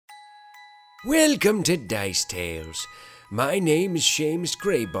Welcome to Dice Tales. My name is Seamus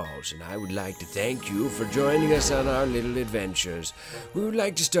Greyballs, and I would like to thank you for joining us on our little adventures. We would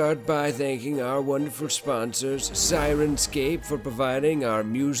like to start by thanking our wonderful sponsors, Sirenscape, for providing our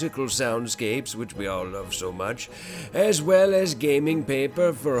musical soundscapes, which we all love so much, as well as Gaming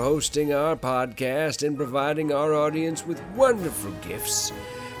Paper for hosting our podcast and providing our audience with wonderful gifts,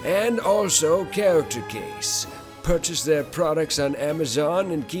 and also Character Case. Purchase their products on Amazon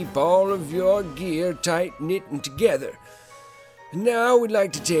and keep all of your gear tight-knit and together. Now we'd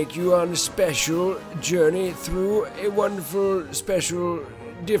like to take you on a special journey through a wonderful, special,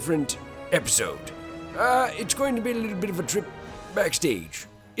 different episode. It's going to be a little bit of a trip backstage,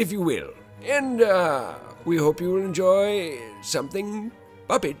 if you will. And we hope you will enjoy something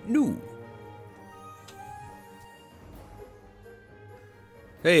a bit new.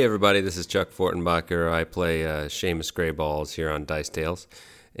 Hey everybody, this is Chuck Fortenbacher. I play Seamus Greyballs here on Dice Tales,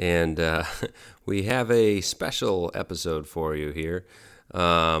 and we have a special episode for you here.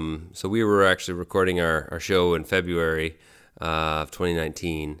 So we were actually recording our show in February of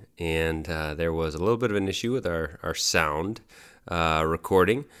 2019, and there was a little bit of an issue with our sound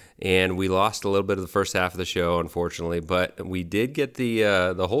recording, and we lost a little bit of the first half of the show, unfortunately, but we did get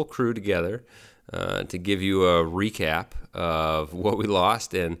the whole crew together to give you a recap of what we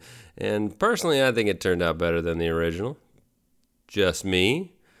lost, and personally I think it turned out better than the original. Just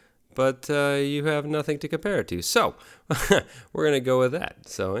me, but you have nothing to compare it to, so we're going to go with that.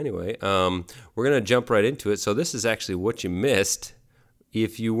 So anyway, we're going to jump right into it. So this is actually what you missed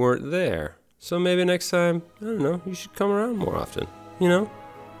if you weren't there. So maybe next time, I don't know, you should come around more often, you know?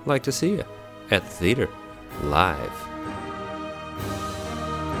 I'd like to see you at the theater, live.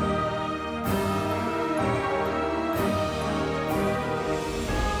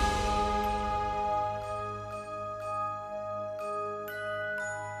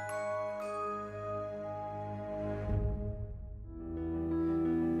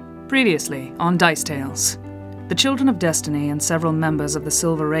 Previously on Dice Tales, the Children of Destiny and several members of the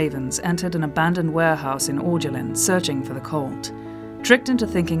Silver Ravens entered an abandoned warehouse in Orgelin searching for the cult. Tricked into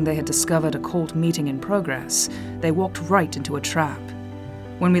thinking they had discovered a cult meeting in progress, they walked right into a trap.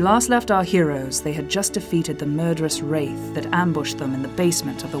 When we last left our heroes, they had just defeated the murderous wraith that ambushed them in the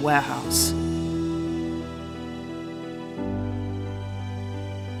basement of the warehouse.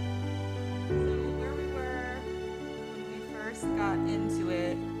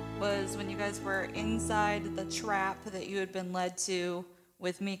 Were inside the trap that you had been led to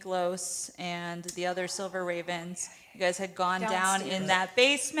with Miklos and the other Silver Ravens. You guys had gone down in that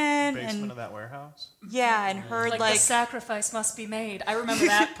basement. Of that warehouse? Yeah, and heard like the sacrifice must be made. I remember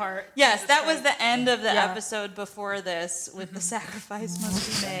that part. Yes, that was the end of the episode before this, with the sacrifice must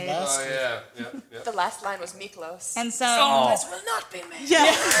be made. Oh, yeah. The last line was Miklos. And so... Sacrifice will not be made.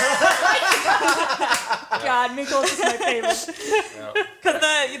 Yeah. God, Miklos is my favorite. Because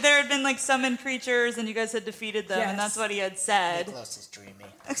there had been, summoned creatures, and you guys had defeated them, and that's what he had said. Miklos is dreamy.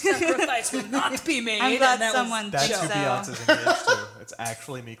 Sacrifice will not be made. I'm glad someone That's thinks who so. Beyonce's engaged to. It's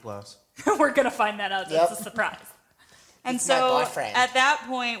actually Miklos. We're going to find that out. That's a surprise. And He's my so, boyfriend. at that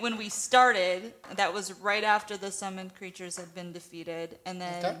point, when we started, that was right after the summoned creatures had been defeated. And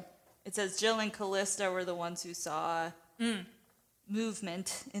then it says Jill and Callista were the ones who saw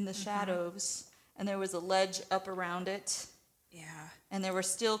movement in the shadows. And there was a ledge up around it. Yeah. And there were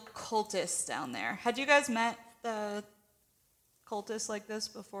still cultists down there. Had you guys met the cultists like this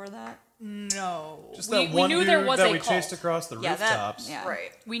before that? No. Just we that one knew dude there was that a we cult. chased across the rooftops.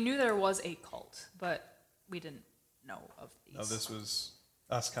 Right. We knew there was a cult, but we didn't know of these. No, this was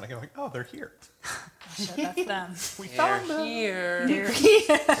us kind of going, oh, they're here. Shut that's them. We found them. Here. They're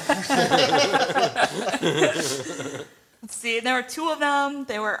here. Let's see, there were two of them.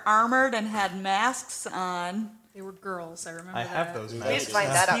 They were armored and had masks on. They were girls, I remember I that. have those We masks. didn't find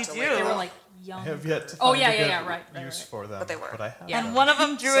that out You till do. later. They were like young. I have yet to Oh, find yeah, a good yeah, right, use for them. But they were. But I have. Yeah. And one of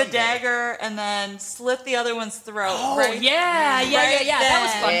them drew a Someday. dagger and then slit the other one's throat. Oh, right? yeah. That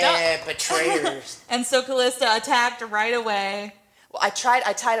was fucked up. Yeah, betrayers. And so Callista attacked right away. Well, I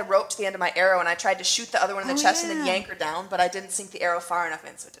tied a rope to the end of my arrow, and I tried to shoot the other one in the chest and then yank her down, but I didn't sink the arrow far enough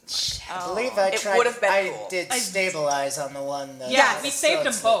in, so it didn't work. I believe I It tried. would've been I cool. did stabilize on the one. That Yeah, we saved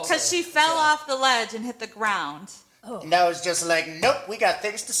them both. Because she fell off the ledge and hit the ground. And I was just like, nope, we got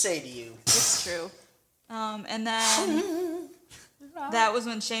things to say to you. It's true. And then that was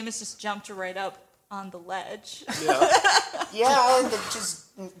when Seamus just jumped right up on the ledge. Yeah, I just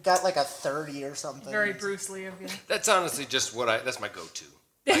got like a 30 or something. Very Bruce Lee of you. That's honestly just that's my go-to.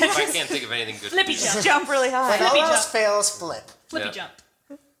 If I can't think of anything good. Flippy to do. jump. Jump really high. When all else fails, flip. Flippy Yeah. jump.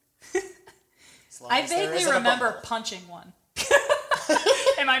 As long I as there vaguely isn't a remember bubble. punching one.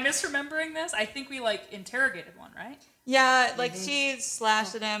 Am I misremembering this? I think we interrogated one, right? Yeah, she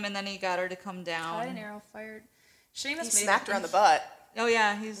slashed at him, and then he got her to come down. Tied an arrow fired. Seamus He made smacked her on the butt. Oh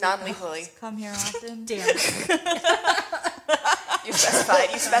yeah, he's Non-lethally. Like, come here often. Damn. You specified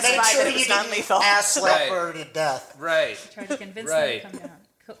Make that sure it you was didn't non-lethal. ass slap her to death. Right. Tried to convince Right. him to come down.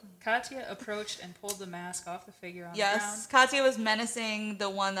 Katya approached and pulled the mask off the figure on the Yes, ground. Katya was menacing the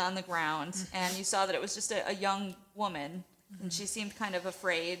one on the ground, and you saw that it was just a young woman, and she seemed kind of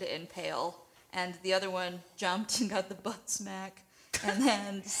afraid and pale. And the other one jumped and got the butt smack, and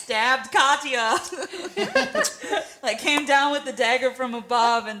then stabbed Katya. Came down with the dagger from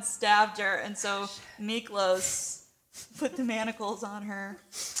above and stabbed her. And so Miklos put the manacles on her.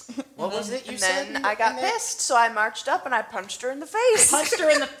 What was it you And said? then I got pissed, so I marched up and I punched her in the face. Punched her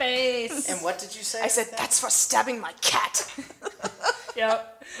in the face. And what did you say? I said, "That's for stabbing my cat."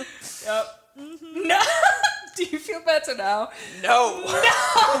 Yep. No. Do you feel better now? No.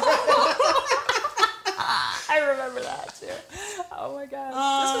 I remember that too. Oh my god. This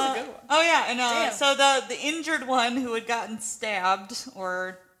was a good one. Oh yeah, and Damn. so the injured one who had gotten stabbed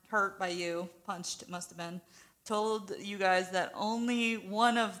or hurt by you, punched it must have been, told you guys that only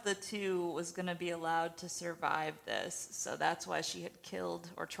one of the two was going to be allowed to survive this. So that's why she had killed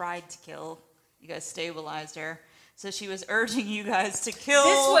or tried to kill. You guys stabilized her. So she was urging you guys to kill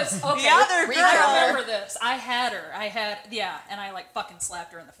This was okay. the other we girl. I remember this. I had her. And I fucking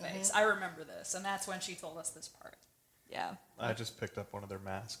slapped her in the face. I remember this, and that's when she told us this part. Yeah. I just picked up one of their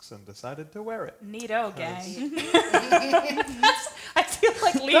masks and decided to wear it. Neato, gang. I feel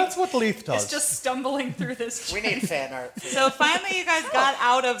like Leaf That's what Leaf does. is just stumbling through this. We need fan art. For So finally you guys got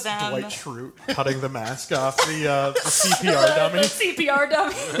out of them. Dwight Schrute cutting the mask off the CPR dummy. CPR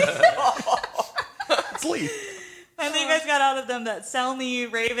dummy. It's Leaf. Finally you guys got out of them that Selmy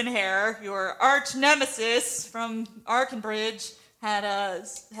Ravenhair, your arch nemesis from Arkenbridge,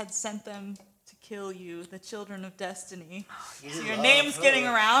 had sent them to kill you, the children of destiny. So your name's getting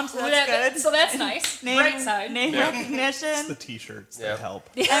around, so that's good. So that's nice. Bright side. Name recognition. It's the t-shirts that help.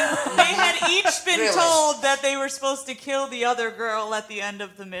 And they had each been Really? told that they were supposed to kill the other girl at the end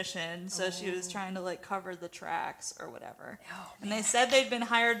of the mission, so she was trying to cover the tracks or whatever. And they said they'd been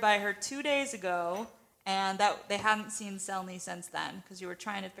hired by her 2 days ago, and that they hadn't seen Selny since then, because you were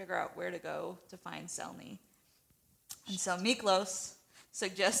trying to figure out where to go to find Selny. And so Miklos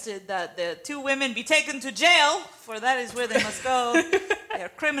suggested that the two women be taken to jail, for that is where they must go. They are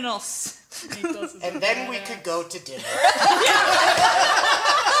criminals. and then we could go to dinner.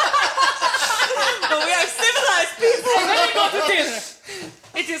 But we are civilized people. And then we go to dinner.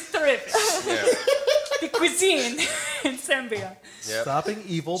 It is terrific. The cuisine in Zambia. Stopping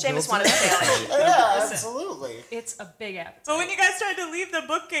evil. Seamus builds wanted to fail. Yeah, absolutely. It's a big appetite. But when you guys tried to leave, the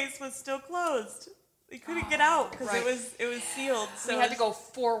bookcase was still closed. We couldn't get out because right. it was sealed. So We had to go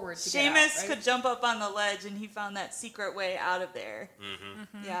forward to get out, Seamus right? could jump up on the ledge, and he found that secret way out of there.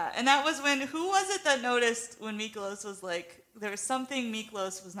 Mm-hmm. Yeah, and that was when, who was it that noticed when Miklos was like, there was something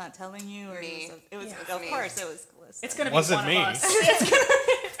Miklos was not telling you? Or Me. It was Yeah, of me. course, it was Calista. It's gonna be Wasn't one me. of us.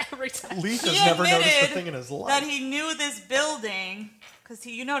 It's every time. Leaf He has never noticed a admitted thing in his life. that he knew this building, because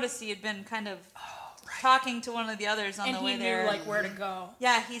you noticed he had been kind of talking to one of the others on And the he way knew there. where to go.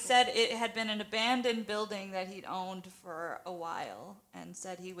 Yeah, he said it had been an abandoned building that he'd owned for a while, and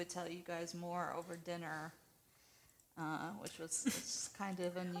said he would tell you guys more over dinner, which was kind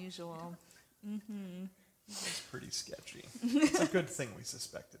of unusual. It's pretty sketchy. It's a good thing we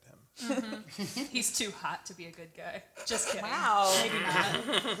suspected him. He's too hot to be a good guy. Just kidding. Wow. Maybe not.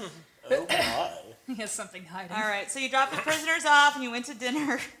 Oh my. He has something hiding. All right, so you dropped the prisoners off, and you went to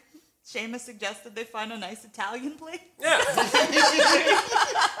dinner. Seamus suggested they find a nice Italian place.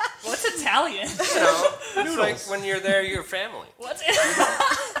 What's Italian? It's like when you're there, you're family. What's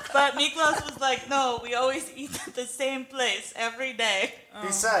But Miklos was like, no, we always eat at the same place every day.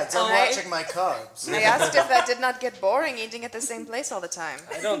 Besides, I'm Alright. watching my carbs. I asked if that did not get boring eating at the same place all the time.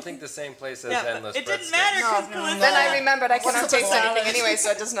 I don't think the same place has Yeah, but endless it didn't breadsticks. matter because No. Calista. Then I remembered I What's cannot the taste salad? anything anyway,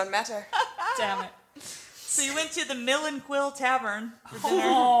 so it does not matter. Damn it. So you went to the Mill and Quill Tavern for dinner.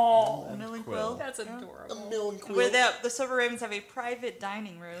 Oh, The Mill and Quill. that's adorable. Where the Silver Ravens have a private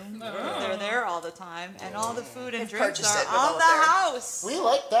dining room. They're there all the time, and all the food and They've drinks purchased are it, we're on both the there. house. We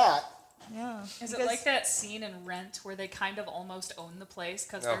like that. Yeah. Is it like that scene in Rent where they kind of almost own the place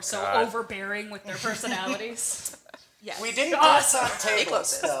because Oh, they're so God. overbearing with their personalities? Yes. We didn't pass on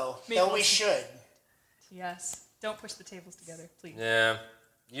tables, Closest. though we should. Yes. Don't push the tables together, please. Yeah.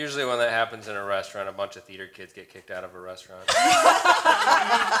 Usually when that happens in a restaurant, a bunch of theater kids get kicked out of a restaurant. Cast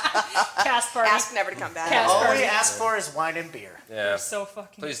party. Ask never to come back. Cast All party. we ask for is wine and beer. Yeah. So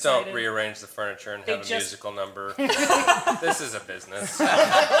fucking Please excited. don't rearrange the furniture and They have a just- musical number. This is a business.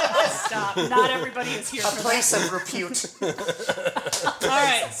 Stop. Not everybody is here A for that. place of repute. All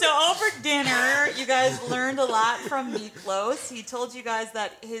right, so over dinner, you guys learned a lot from Miklos. He told you guys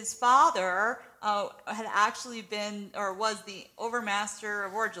that his father had actually been, or was the overmaster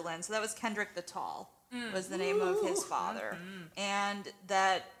of Orgelin. So that was Kendrick the Tall, was the name of his father. And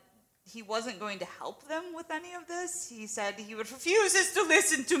that he wasn't going to help them with any of this. He said he refuses to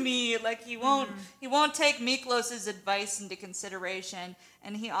listen to me. Like he won't take Miklos's advice into consideration.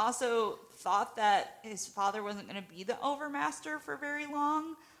 And he also thought that his father wasn't going to be the overmaster for very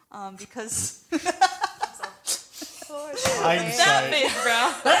long, because that Hindsight. made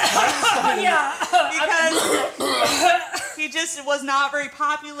bro. Because he just was not very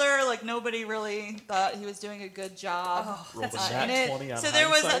popular. Like nobody really thought he was doing a good job. Rolled a in nat it. 20 on So there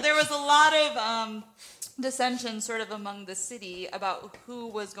was hindsight. a lot of dissension sort of among the city about who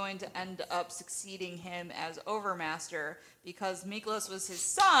was going to end up succeeding him as overmaster, because Miklos was his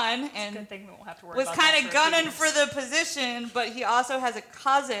son and Good thing we won't have to worry was about kind that of for a few gunning years. for the position, but he also has a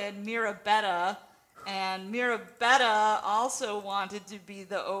cousin, Mirabetta, and Mirabetta also wanted to be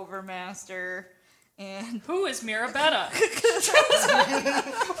the overmaster. And Who is Mirabetta?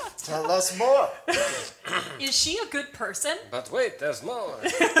 Tell us more. Is she a good person? But wait, there's more.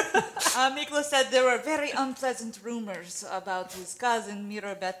 Miklos said there were very unpleasant rumors about his cousin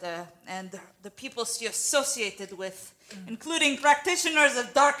Mirabetta and the people she associated with, including practitioners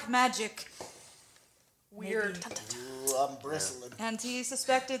of dark magic. Weird. Ooh, I'm bristling. And he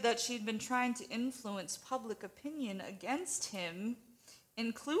suspected that she'd been trying to influence public opinion against him,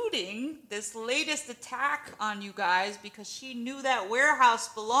 including this latest attack on you guys, because she knew that warehouse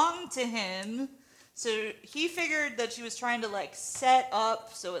belonged to him. So he figured that she was trying to like set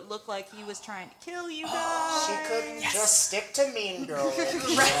up so it looked like he was trying to kill you guys. She couldn't just stick to Mean Girl. And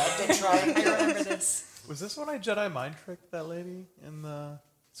she had to try and I kill her. remember this. Was this when I Jedi mind tricked that lady in the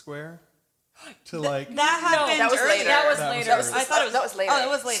square? To like. That happened that was earlier. later. That was That was later. earlier. I thought it was, That was later. Oh, it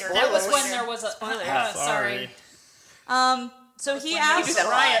was later. That was Spoilers. when there was a. Sorry. Sorry. So he When asked there was a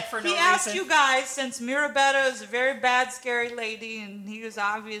riot for no he asked reason. you guys, since Mirabetta is a very bad, scary lady, and he was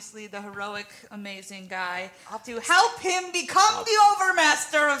obviously the heroic, amazing guy, to help him become the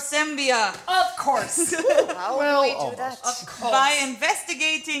overmaster of Sembia Of course. How Well, do we do almost. that? Of course. by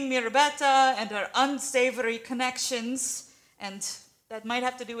investigating Mirabetta and her unsavory connections, and that might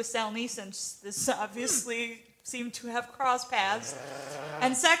have to do with Salni, since this obviously seemed to have crossed paths.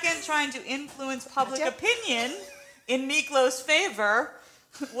 And second, trying to influence public opinion in Miklos' favor.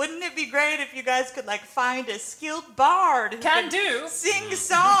 Wouldn't it be great if you guys could like find a skilled bard who Can could do. sing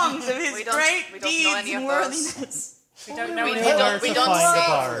songs of his We don't- great we don't know deeds any and of those. worthiness? We don't know We any. don't- We we don't find the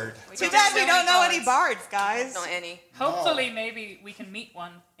sing. bard. Too bad we don't know any bards, guys. No, any. Hopefully, maybe we can meet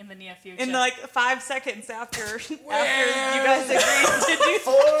one in the near future. In like 5 seconds after you guys agreed to do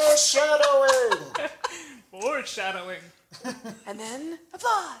Foreshadowing. Foreshadowing. And then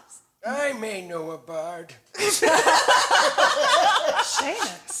applause. I may know a bard.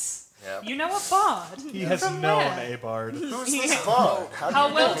 Seamus. Yep. You know a bard. He has From known where? a bard. Who's this bard?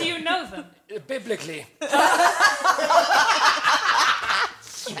 How well do you know them? Biblically.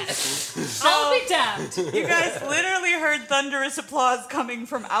 I'll be damned. You guys literally heard thunderous applause coming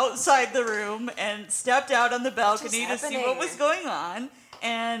from outside the room and stepped out on the balcony to see what was going on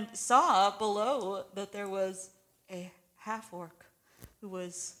and saw below that there was a half-orc who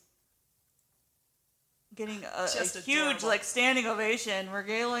was getting a Just huge adorable. like standing ovation,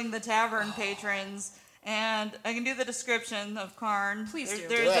 regaling the tavern patrons. And I can do the description of Karn. Please do.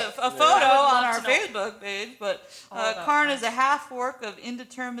 There's Do it. a photo I would on love our to know Facebook page, but all about Karn Karn. is a half-orc of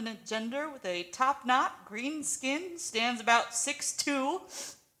indeterminate gender with a top-knot, green skin, stands about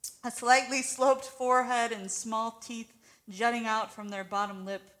 6'2", a slightly sloped forehead and small teeth jutting out from their bottom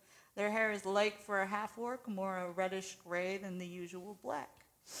lip. Their hair is light for a half-orc, more a reddish gray than the usual black.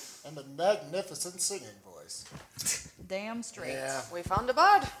 And a magnificent singing voice. Damn straight. Yeah. We found a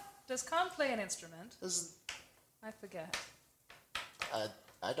bard. Does Khan play an instrument? Is, I forget.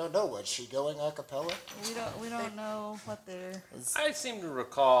 I don't know. Was she going a cappella? We don't know what they're. I seem to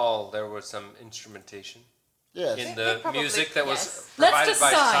recall there was some instrumentation Yes. in They the probably- music that was yes. Let's provided by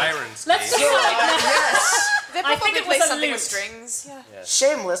decide. Sirenscape. Let's decide now. Yes. They I probably think it play was a something lute. with strings. Yeah.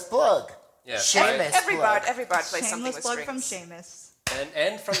 Shameless plug. Yeah, Shameless Every plug. bard plays something Shameless with plug from strings. Seamus.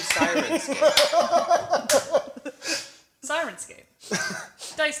 and from Sirenscape. Sirenscape.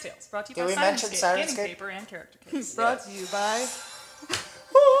 Dice Tales, brought to you Did by we mention Sirenscape. Gaming Sirenscape? paper and character kits. Brought to you by.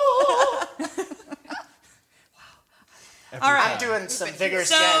 All right. I'm doing some vigorous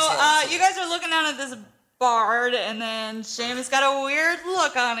So, jazz hands. you guys are looking down at this bard, and then Seamus got a weird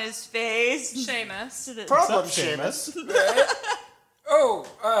look on his face. Seamus. Problem, What's up, Seamus. Oh,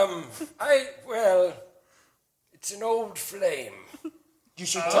 well, it's an old flame. You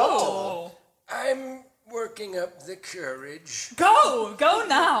should talk to him. Oh. I'm working up the courage. Go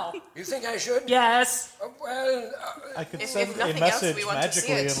now. You think I should? Yes. I could If send a nothing else, message we want to see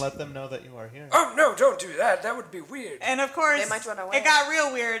magically it. and let them know that you are here. Oh, no, don't do that. That would be weird. And of course, They might run away. it got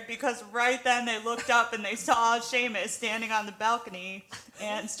real weird because right then they looked up and they saw Seamus standing on the balcony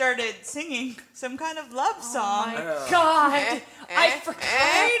and started singing some kind of love song. God. I forgot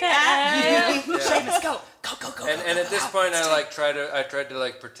that. Seamus, go. And at this point, I tried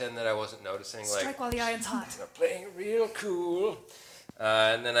to pretend that I wasn't noticing, Strike while the iron's hot. Playing real cool.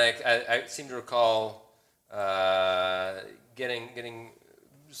 and then I seem to recall getting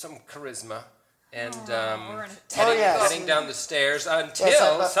some charisma and heading down the stairs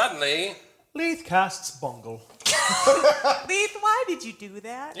until suddenly. Leith casts Bungle. Leith, why did you do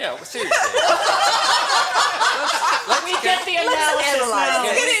that? Yeah, well, seriously. We get the analysis now.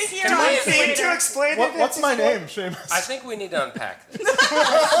 Get it here Can on we- theater. To explain What, it, what's my name, Seamus? I think we need to unpack this.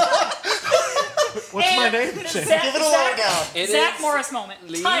 What's my name, Seamus? Zach, Give it a lowdown. It Zach is Morris moment.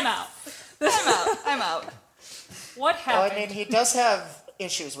 Leith. Time out. I'm out. What Well, I happened? mean, he does have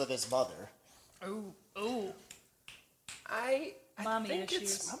issues with his mother. Ooh. I Mommy think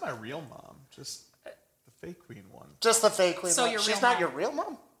issues. it's Not my real mom, just the fake queen one. Just the fake queen. So mom. your She's real not mom. your real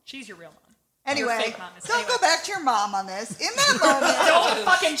mom? She's your real mom. Anyway, Your fake mom is- don't anyway. go back to your mom on this. In that moment, Don't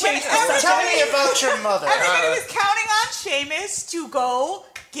fucking change the subject. Tell me about your mother. everybody was counting on Seamus to go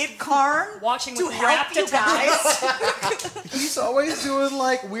get Karn Watching to with help rapt you guys. He's always doing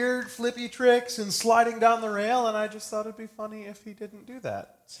like weird flippy tricks and sliding down the rail, and I just thought it'd be funny if he didn't do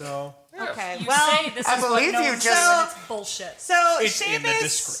that. So Okay, You well, say this I is what believe no you one just- says, and it's bullshit. so It's in the Seamus,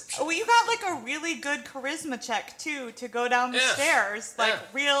 description. well, you got like a really good charisma check too to go down the Yeah. stairs, like Yeah.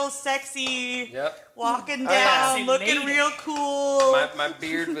 real sexy, Yep. walking yeah. down, Sexy looking lady. real cool. My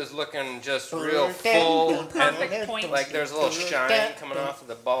beard was looking just real full Perfect and point. like there's a little shine coming off of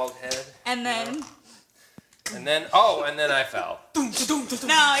the bald head. And then, And then I fell. no,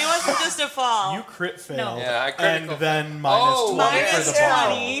 it wasn't just a fall. you crit fail. No. Yeah, I And critical. then minus Oh, 20 for minus the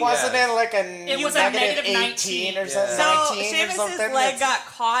bottle. 20. Wasn't Yes. it like a It was a negative negative 18 or 19. something? So 19 or Seamus's something? leg It's- got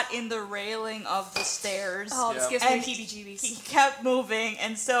caught in the railing of the stairs. Oh, this Yeah. gives me And heebie-jeebies. He kept moving,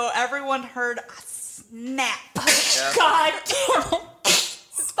 and so everyone heard a snap. God damn it.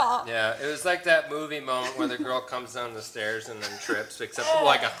 Stop. Yeah, it was like that movie moment where the girl comes down the stairs and then trips, except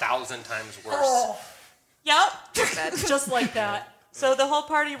like 1,000 times worse. Yep. Just like that. So the whole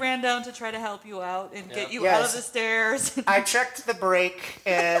party ran down to try to help you out and get you Yes. out of the stairs. I checked the brake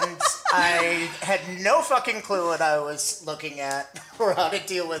and I had no fucking clue what I was looking at or how to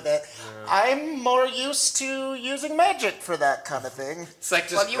deal with it. I'm more used to using magic for that kind of thing. It's like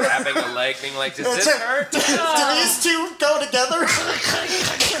just grabbing a leg, being like, does this hurt? Do these two go together?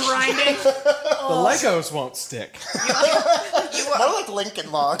 Grinding. The Legos won't stick. More like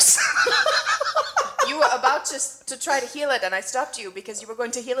Lincoln Logs. You were about to try to heal it, and I stopped you because you were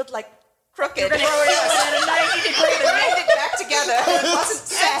going to heal it like crooked. Gonna heal it at a 90 degree To mend it back together. It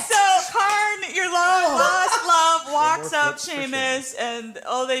wasn't And set. so Karn, your lost love, walks more up flips for Seamus, and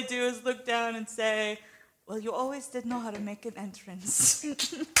all they do is look down and say, "Well, you always did know how to make an entrance."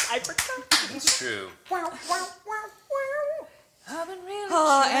 I forgot. It's true.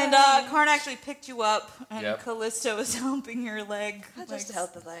 And Karn actually picked you up, and Yep. Callisto is helping your leg. Just to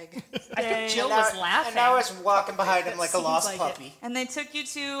help the leg. I think Jill And was I- laughing. And I was walking behind him like a seems lost like it. puppy. And they took you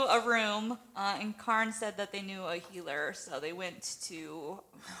to a room, and Karn said that they knew a healer, so they went to,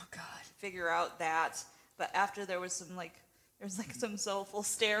 figure out that. But after there was some soulful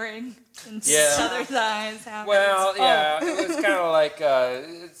staring into Yeah. each other's eyes. Well, yeah, it was kind of like,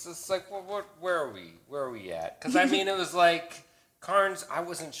 it's just like, well, where are we? Where are we at? Because, I mean, it was like, Karn's, I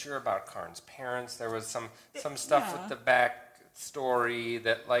wasn't sure about Karn's parents. There was some stuff with the back story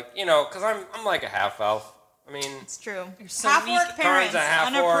that, like, you know, because I'm like a half-elf. I mean, It's true. so Half-orc weak. parents, Karn's a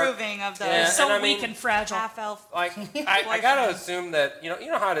half-orc. unapproving of those. Yeah, so and I weak mean- and fragile. Half-elf. like, I gotta assume that, you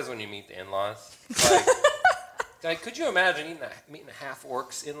know how it is when you meet the in-laws? Like, could you imagine meeting a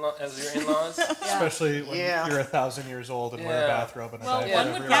half-orcs as your in-laws? Especially when Yeah. you're 1,000 years old and wear a Yeah. bathrobe and a Well, diaper one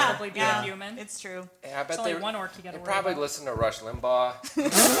every would day. probably be a human. It's true. Yeah, I bet It's only one orc you gotta they worry probably about. listen to Rush Limbaugh.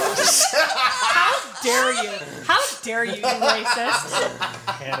 How dare you? How dare you, you racist?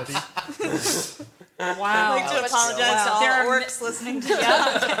 Hannity. Wow. I'd like to apologize to all There are orcs listening to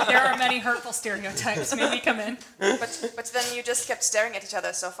that. Yeah, there are many hurtful stereotypes. Maybe come in. But then you just kept staring at each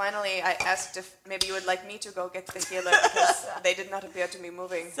other. So finally, I asked if maybe you would like me to go get the healer because they did not appear to be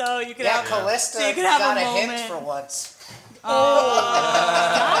moving. So you could Yeah, have Callista so you could have got a a hint moment. for once.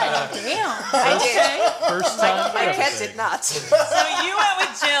 God damn. I did. First time. My for cat everything. did not. So you went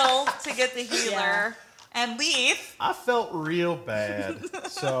with Jill to get the healer, and Leaf. I felt real bad.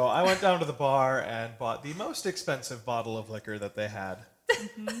 So I went down to the bar and bought the most expensive bottle of liquor that they had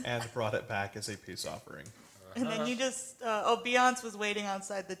and brought it back as a peace offering. And then you just, Beyonce was waiting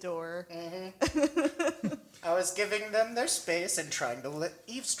outside the door. I was giving them their space and trying to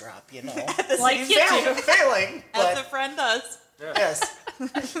eavesdrop, you know. Like you do. Failing, As a but friend does. yes.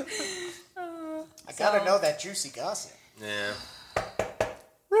 I gotta know that juicy gossip. Yeah.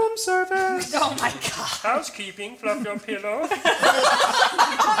 Room service. Oh my god. Housekeeping, fluff your pillow.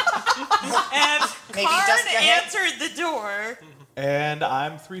 And Maybe Karn dust your head. answered the door. And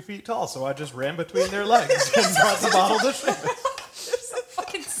I'm 3 feet tall, so I just ran between their legs and brought the bottle to Seamus. So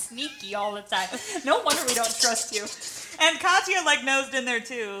fucking sneaky all the time. No wonder we don't trust you. And Katya, nosed in there,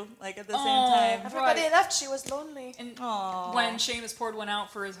 too, at the same Oh. time. Everybody left. She was lonely. And Aw. when Seamus poured one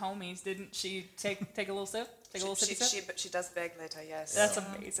out for his homies, didn't she take a little sip? Take a little sippy sip? She does beg later. Yes. That's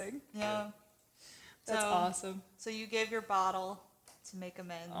amazing. Yeah. That's awesome. So you gave your bottle to make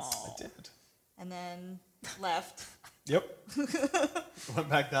amends. Oh. I did. And then left. Yep. Went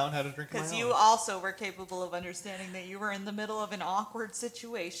back down, had a drink of my Because own. you also were capable of understanding that you were in the middle of an awkward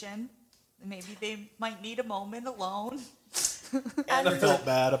situation. Maybe they might need a moment alone. And I felt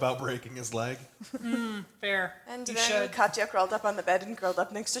bad about breaking his leg. Fair. And you then should. Katya crawled up on the bed and curled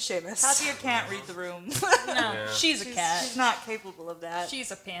up next to Seamus. Katya can't read the room. No, she's a cat. She's not capable of that.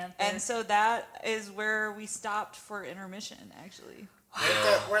 She's a panther. And so that is where we stopped for intermission, actually.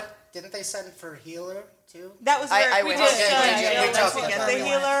 Didn't they send for healer too? That was I where we went. just Okay, we Jill talked went to about get the that.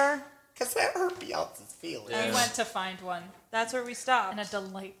 healer. Because that hurt Beyonce's feelings. we went to find one, That's where we stopped. and a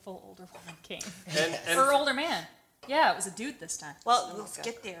delightful older woman came. And Or older man. Yeah, it was a dude this time. Well, let's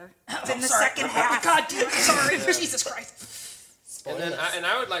get there. It's in the Sorry. second half. God damn it, sorry. Jesus Christ. And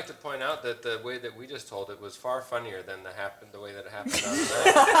I would like to point out that the way that we just told it was far funnier than the way that it happened on the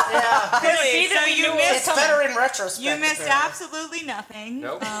Really, so you It's missed, better in retrospect. you missed apparently. absolutely nothing.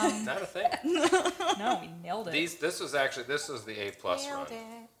 Nope, not a thing. No, we nailed it. This was the A+ run.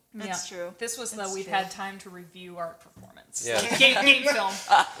 That's true. This was That's we've true. had time to review art performance. Yeah. Like game film.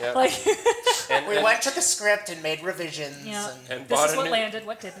 Yeah. Like, And, We and, went to the script and made revisions. Yeah. And and this bought is a what new landed,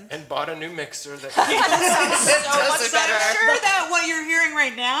 what didn't. and bought a new mixer that So I'm sure that what you're hearing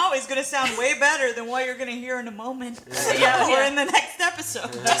right now is going to sound way better than what you're going to hear in a moment. Yeah. Or in the next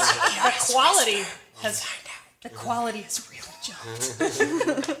episode. The quality is really jumped.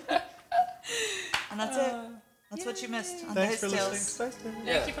 And that's it. That's what you missed on Thanks Dice for Tales. listening to Dice Tales.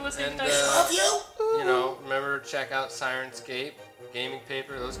 Thank you for listening and, to Dice Love you. remember check out Sirenscape, Gaming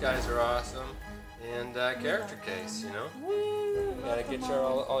Paper. Those guys are awesome. And Character Case. You gotta get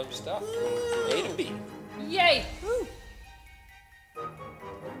all your stuff from A to B. Yay!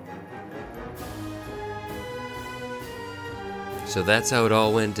 So that's how it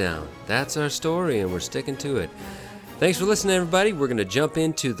all went down. That's our story, and we're sticking to it. Thanks for listening, everybody. We're going to jump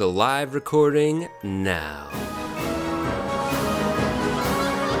into the live recording now.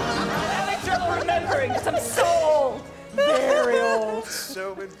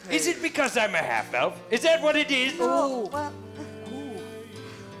 Is it because I'm a half-elf? Is that what it is? Oh, well.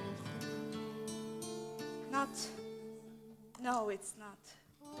 Not. No, it's not.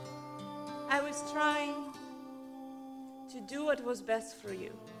 I was trying to do what was best for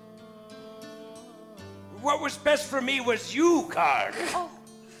you. What was best for me was you, Karn.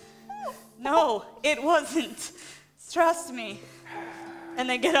 No, it wasn't. Trust me. And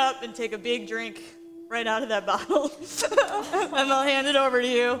they get up and take a big drink right out of that bottle. And they'll hand it over to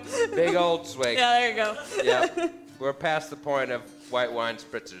you. Big old swig. Yeah, there you go. Yep. We're past the point of white wine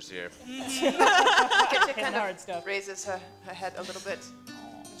spritzers here. Katya kind of raises her head a little bit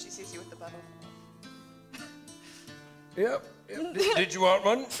when she sees you with the bottle. Yep. Did you want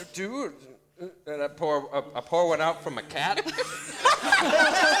one or two? And I pour one out from a cat. She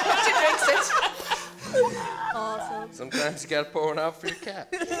drinks it. Awesome. Sometimes you gotta pour one out for your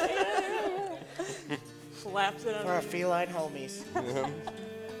cat. Slaps it on. For our feline homies.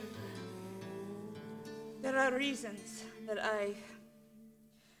 There are reasons that I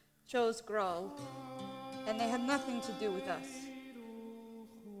chose Grawl, and they had nothing to do with us.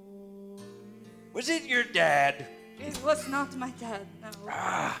 Was it your dad? It was not my dad, no.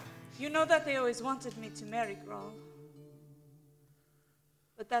 You know that they always wanted me to marry Grawl.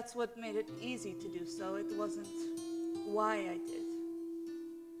 But that's what made it easy to do so. It wasn't why I did.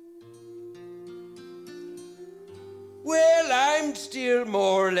 Well, I'm still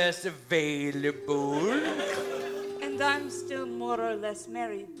more or less available. And I'm still more or less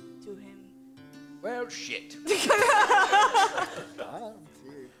married to him. Well, shit. Is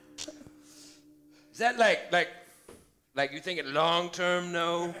that like you thinking long term?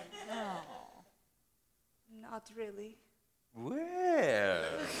 No. Not really. Well,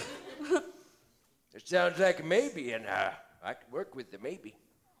 it sounds like a maybe, and I could work with the maybe.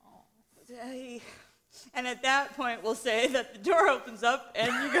 And at that point, we'll say that the door opens up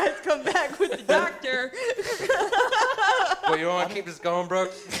and you guys come back with the doctor. Well, you want to keep this going,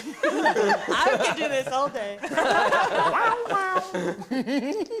 Brooks? I could do this all day.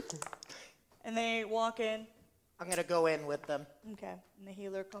 And they walk in. I'm gonna go in with them. Okay. And the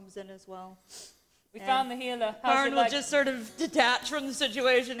healer comes in as well. We found the healer. How's Karn it will like? just sort of detach from the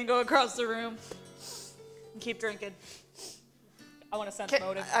situation and go across the room and keep drinking. I want to sense Okay,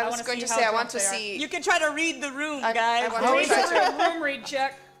 motive. I was wanna going see to how say I drunk want to they are. see. You can try to read the room, I guys. want to Read try to. the room read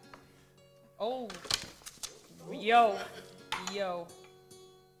check. Oh. Yo.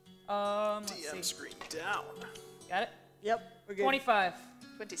 Let's see. Screen down. Got it? Yep, we're good. 25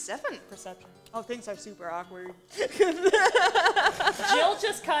 27. perception. Oh, things are super awkward. Jill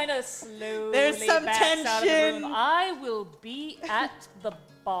just kind of slowly There's some backs out of the tension. room. I will be at the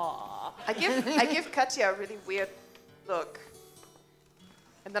bar. I give Katya a really weird look.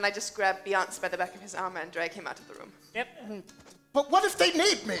 And then I just grab Beyonce by the back of his arm and drag him out of the room. Yep. But what if they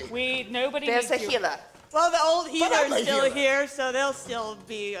need me? Nobody There's a needs you. healer. Well, the old I'm healer's a still healer. here, so they'll still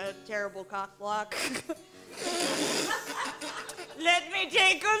be a terrible cock block. Let me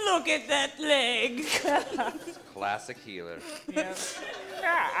take a look at that leg. Classic healer. Yep.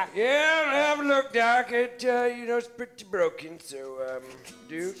 Yeah, I'll have a look, Doc. It's pretty broken, so,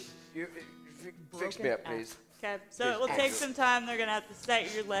 dude, you fix me up, please. Okay, so it will take some time. They're gonna have to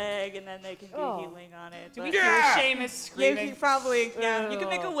set your leg, and then they can do healing on it. Do we But hear Yeah. Seamus you screaming? can probably, you can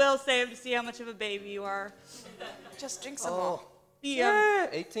make a will save to see how much of a baby you are. Just drink some more. Yeah.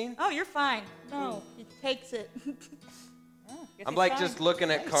 18? Oh, you're fine. No, he takes it. I'm like just looking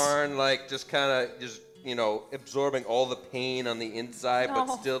at Karn, like just kind of absorbing all the pain on the inside, but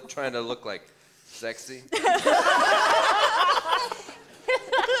still trying to look like sexy.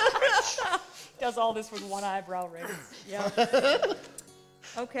 Does all this with one eyebrow raise. Yeah.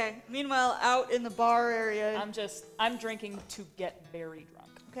 Okay. Meanwhile, out in the bar area. I'm drinking to get very drunk.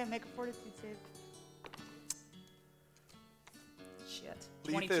 Okay, make a fortitude save. Shit.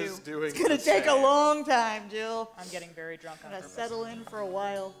 Leith 22. is doing. It's gonna take a long time, Jill. I'm getting very drunk on Gonna purpose. settle in for a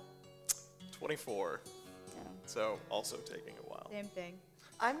while. 24. Yeah, So also taking a while. same thing.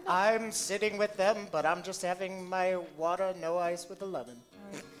 I'm sitting with them, but I'm just having my water, no ice with a lemon.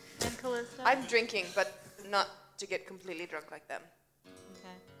 And Callista. I'm drinking, but not to get completely drunk like them.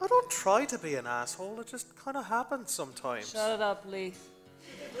 Okay. I don't try to be an asshole. It just kind of happens sometimes. Shut it up, Leith.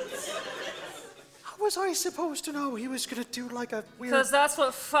 How was I supposed to know he was gonna do like a weird? Because that's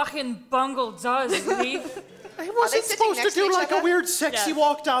what fucking Bungle does, Leith. He wasn't sitting supposed to next to do each like a other? weird sexy Yes.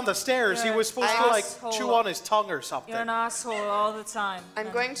 walk down the stairs. He You're was supposed an to like asshole. chew on his tongue or something. You're an asshole all the time. I'm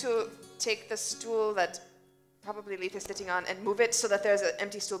going to take the stool that probably Leith is sitting on and move it so that there's an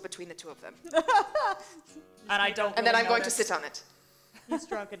empty stool between the two of them. And I don't. And then really I'm going to notice. sit on it. He's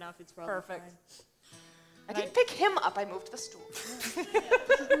drunk enough. It's probably Perfect. fine. I didn't pick him up, I moved the stool.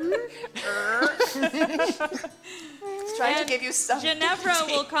 It's trying to And give you some. Ginevra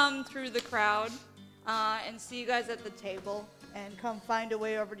will come through the crowd and see you guys at the table and come find a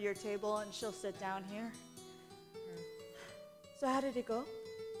way over to your table, and she'll sit down here. So how did it go?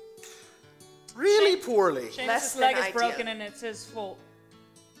 Really poorly. Less Seamus' than leg is ideal. broken and it's his fault.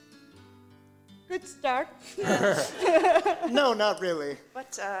 Good start. No, not really.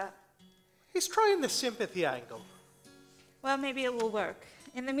 But He's trying the sympathy angle. Well, maybe it will work.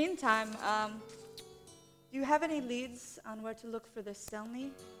 In the meantime, do you have any leads on where to look for this Selmy?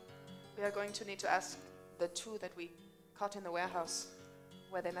 we are going to need to ask the two that we caught in the warehouse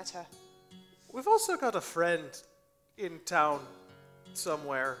where they met her. We've also got a friend in town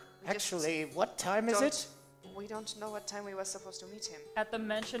somewhere. Actually, what time is it? We don't know what time we were supposed to meet him. At the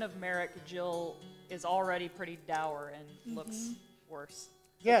mention of Merrick, Jill is already pretty dour and looks worse.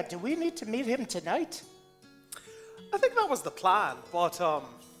 Yeah, do we need to meet him tonight? I think that was the plan, but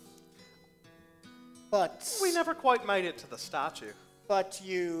But we never quite made it to the statue. But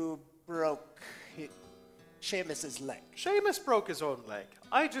you broke Seamus's leg. Seamus broke his own leg.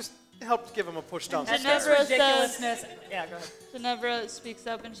 I just helped give him a push down the And stairs. that's Ginevra ridiculousness. Yeah, go ahead. Ginevra speaks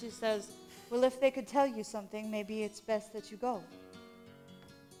up and she says, well, if they could tell you something, maybe it's best that you go.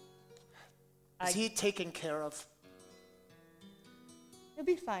 Is he taken care of? You'll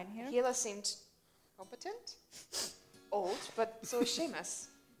be fine here. Healer seemed competent, old, but so is Seamus.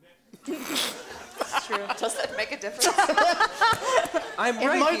 True. Does that make a difference? I'm It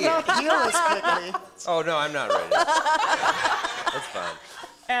right might here. not heal as quickly. Oh no, I'm not ready. That's fine.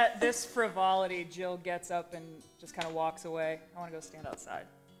 At this frivolity, Jill gets up and just kind of walks away. I want to go stand outside.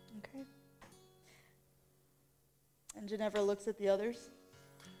 Okay. And Ginevra looks at the others.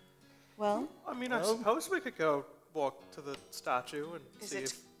 Well, I mean, I suppose we could go walk to the statue and Is see it?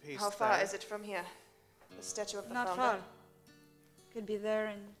 if he's How far there. is it from here? The statue of the not founder. far. Could be there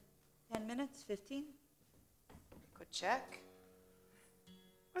in 10 minutes, 15. Could check.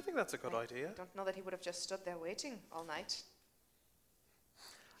 I think that's a good idea. Don't know that he would have just stood there waiting all night.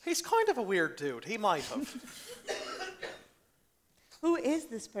 He's kind of a weird dude. He might have. Who is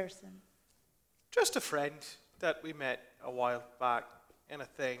this person? Just a friend that we met a while back in a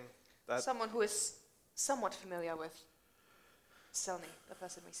thing that... Someone who is somewhat familiar with Selny, the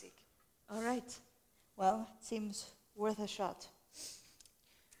person we seek. All right. Well, it seems worth a shot.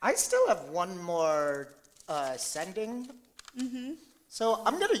 I still have one more sending. So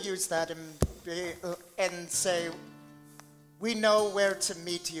I'm going to use that and say, we know where to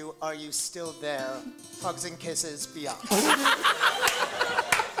meet you. Are you still there? Hugs and kisses beyond.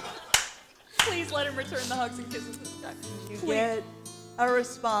 Please let him return the hugs and kisses this time. You get a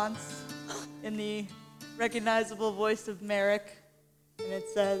response in the recognizable voice of Merrick, and it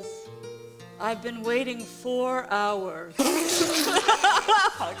says, I've been waiting 4 hours.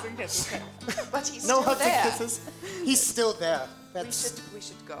 Hugs and kisses. But he's No still hugs there. and kisses. He's still there. We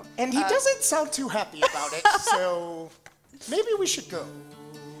should go. And he doesn't sound too happy about it, so maybe we should go.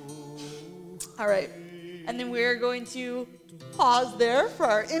 All right. And then we're going to pause there for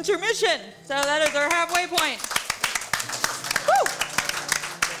our intermission. So that is our halfway point. Woo!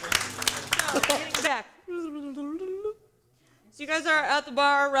 So, getting back. So you guys are at the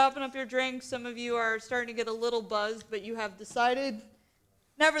bar wrapping up your drinks. Some of you are starting to get a little buzzed, but you have decided,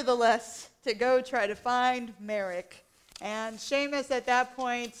 nevertheless, to go try to find Merrick. And Seamus at that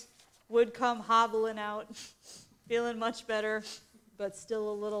point would come hobbling out, feeling much better, but still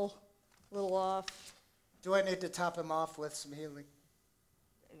a little off. Do I need to top him off with some healing?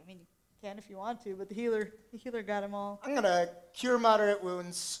 I mean, you can if you want to, but the healer got him all. I'm going to cure moderate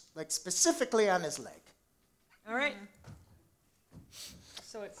wounds, like specifically on his leg. All right.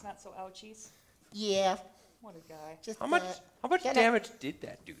 So it's not so ouchies. Yeah. What a guy. Just, How much damage did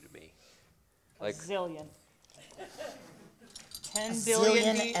that do to me? Like Zillion. 10 a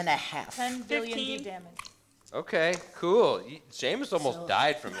billion. zillion and a half. 10 billion 15. D damage. okay, cool. Seamus almost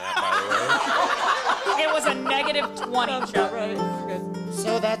died from that, by the way. It was a negative 20, Chuck. Right. Good.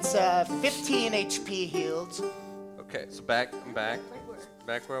 So that's 15 HP healed. Okay, so I'm back.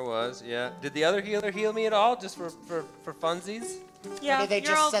 Back where I was, yeah. Did the other healer heal me at all, just for funsies? Yeah, did they you're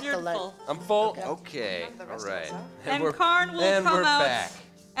just all set the you're light? full. I'm full? Okay, And the all rest of right. us, huh? And Karn will and come we're out back.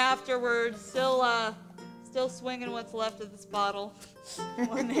 afterwards, still swinging what's left of this bottle, in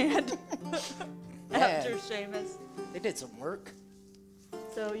one hand, after Seamus. They did some work.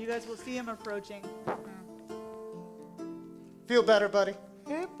 So you guys will see him approaching. Feel better, buddy?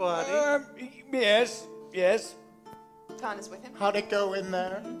 Hey, buddy. Yes. Khan is with him. How'd it go in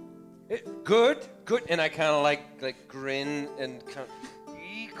there? Good. And I kind of like grin and kind of,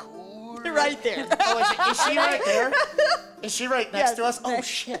 cool. Right there. Oh, is she right there? Is she right next Yes, to us? Oh, next.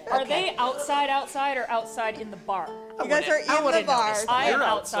 shit. Are Okay. they outside or outside in the bar? You guys are in the wouldn't bar. notice. I am You're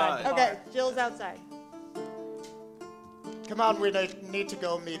outside. outside. Okay, Jill's outside. Come on, we need to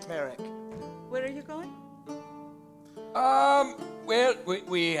go meet Merrick. Where are you going? Well,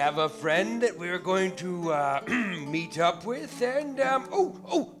 we have a friend that we're going to meet up with, and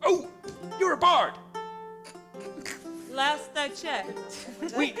you're a bard. Last I checked.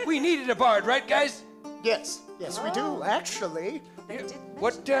 We needed a bard, right, guys? Yes, we do, actually.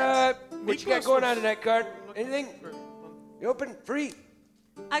 What you got going on tonight, Card? Anything? You open? Free?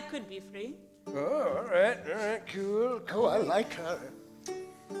 I could be free. Oh, all right, cool. Oh, I like her.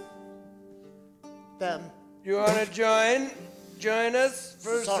 Them. You wanna join us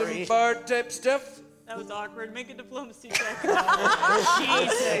for Sorry. some bar type stuff? That was awkward. Make a diplomacy check.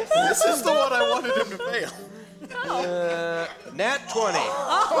 Jesus. This is the one I wanted him to fail. Nat 20.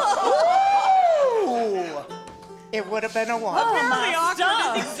 Ooh! It would have been a one. Apparently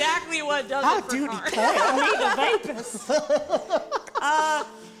awkward is exactly what does Ah, it for dude, Karn.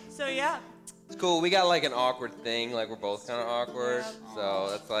 So yeah. It's cool. We got like an awkward thing. Like we're both kind of awkward. Yeah.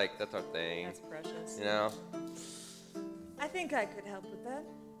 So that's our thing. That's precious. You know? I think I could help with that.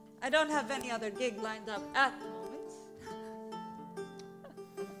 I don't have any other gig lined up at the moment.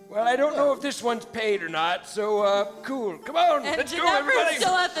 Well, I don't know if this one's paid or not, so cool. Come on, And let's go, Ginevra's everybody.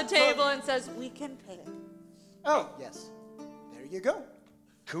 still at the table and says, "We can pay." Oh, yes. There you go.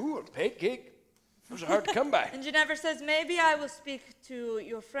 Cool, paid gig. Those are hard to come by. And Ginevra says, "Maybe I will speak to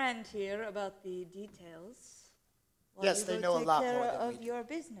your friend here about the details. while Yes, you they go know a take lot care more than we of do. your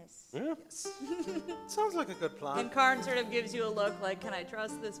business." Yes. Sounds like a good plan. And Karn sort of gives you a look like, "Can I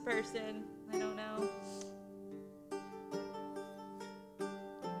trust this person? I don't know."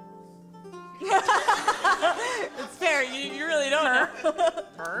 It's fair. You really don't know.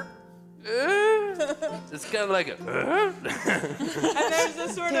 It's kind of like a. And there's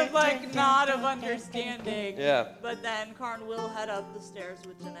this sort of like nod of understanding. Yeah. But then Karn will head up the stairs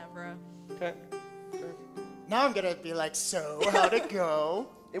with Ginevra. Okay. Now I'm gonna be like, so how'd it go?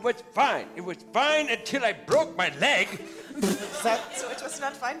 It was fine. It was fine until I broke my leg. That, So it was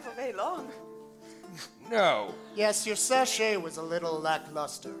not fine for very long. No. yes, your sachet was a little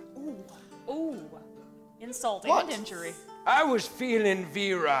lackluster. Ooh. Insult What? and injury. I was feeling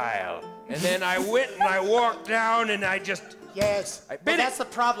virile. And then I went and I walked down and I just. Yes, I but bit that's it. the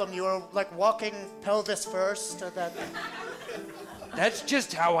problem. You were like walking pelvis first, or that. That's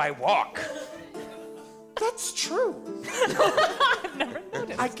just how I walk. That's true. I've never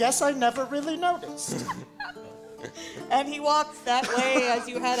noticed. I guess I never really noticed. And he walks that way as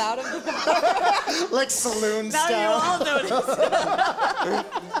you head out of the bar. Like saloon Now you style. all notice.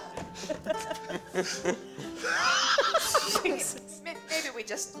 Maybe we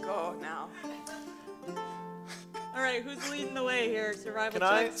just go now. All right, who's leading the way here? Survival Can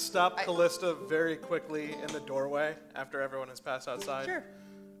I checks? stop Callista very quickly in the doorway after everyone has passed outside? Sure.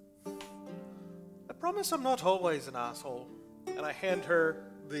 I promise I'm not always an asshole. And I hand her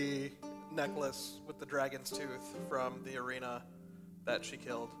the necklace with the dragon's tooth from the arena that she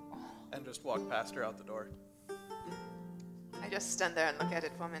killed and just walk past her out the door. I just stand there and look at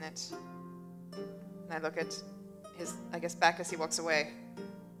it for a minute. And I look at his, I guess, back as he walks away.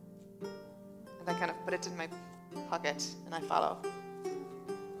 And I kind of put it in my pocket and I follow.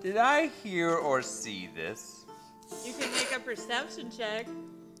 Did I hear or see this? You can make a perception check.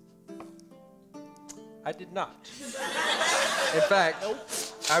 I did not. In fact,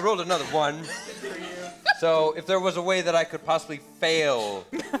 I rolled another 1. So if there was a way that I could possibly fail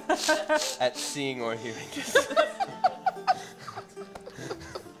at seeing or hearing it.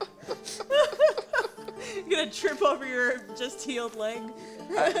 You're gonna trip over your just healed leg.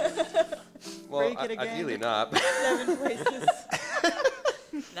 Well, Break it again. ideally not. 7 places.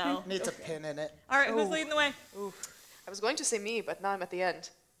 No. Needs a pin in it. All right, who's leading the way? I was going to say me, but now I'm at the end.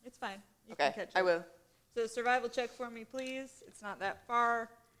 It's fine. You Okay, can catch I up. will. So survival check for me, please. It's not that far.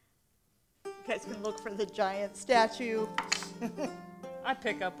 You guys can look for the giant statue. I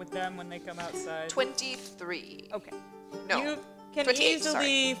pick up with them when they come outside. 23. Okay. No. You can 28,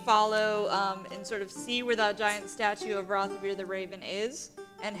 easily follow and sort of see where that giant statue of Rothvir the Raven is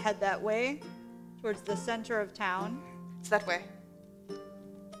and head that way towards the center of town. It's that way.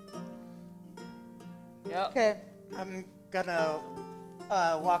 Yep. Okay. I'm gonna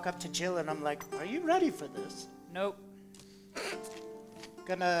walk up to Jill and I'm like, are you ready for this? Nope.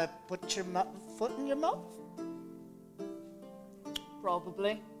 Gonna put your foot in your mouth?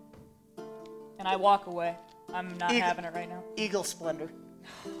 Probably. And I walk away. I'm not Eagle- having it right now. Eagle Splendor.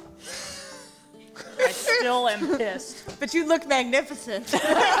 I still am pissed. But you look magnificent. Does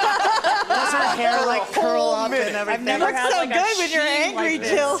her hair like curl up and everything? I've never had so like a good when you're sheen angry, like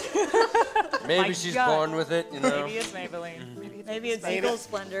Jill. this. Maybe My she's God. born with it, you know. Maybe it's Maybelline. Maybe it's Maybe- Eagle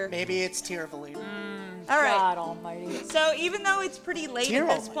Splendor. Maybe it's Tiervaline. All right. God almighty. So even though it's pretty late at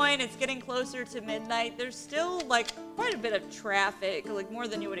this Tyrol. point, it's getting closer to midnight, there's still like quite a bit of traffic, like more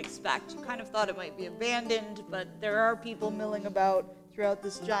than you would expect. You kind of thought it might be abandoned, but there are people milling about throughout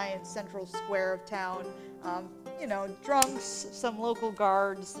this giant central square of town. You know, drunks, some local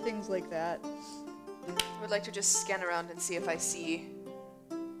guards, things like that. I would like to just scan around and see if I see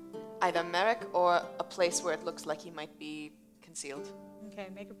either Merrick or a place where it looks like he might be concealed. Okay,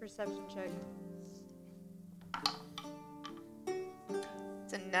 make a perception check.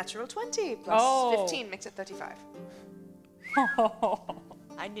 It's a natural 20 plus Oh. 15 makes it 35.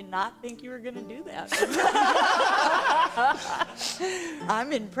 I did not think you were gonna do that.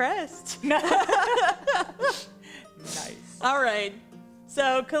 I'm impressed. Nice. All right.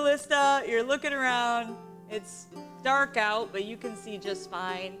 So, Callista, you're looking around. It's dark out, but you can see just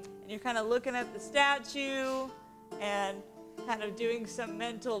fine. And you're kind of looking at the statue and kind of doing some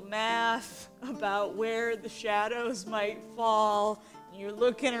mental math about where the shadows might fall. And you're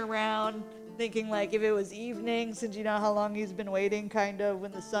looking around, thinking like if it was evening, since you know how long he's been waiting, kind of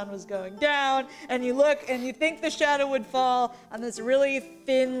when the sun was going down, and you look and you think the shadow would fall on this really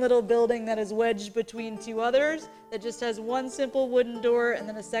thin little building that is wedged between two others that just has one simple wooden door and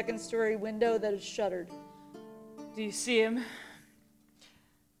then a second-story window that is shuttered. Do you see him?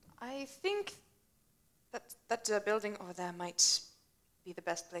 I think that building over there might be the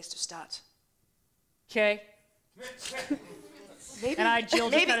best place to start. Okay. Maybe. And Jill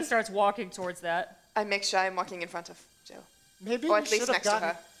just maybe kind of starts walking towards that. I make sure I'm walking in front of Jill. Maybe Or we at least should have next to gotten.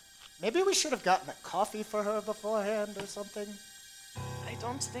 her. Maybe we should have gotten a coffee for her beforehand or something. I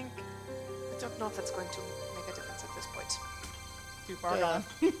don't know if that's going to make a difference at this point. Too far Yeah.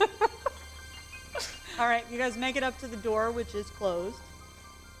 gone. All right, you guys make it up to the door, which is closed.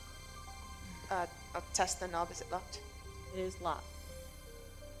 I'll test the knob. Is it locked? It is locked.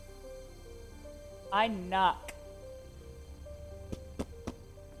 I knock.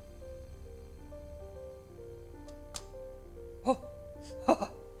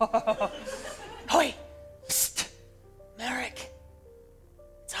 Hoi! Psst! Merrick!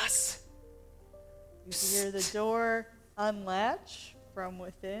 It's us! You hear the door unlatch from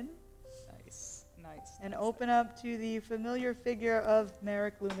within Nice. and open up to the familiar figure of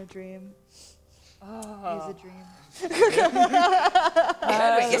Merrick Lunadream. Oh. He's a dream.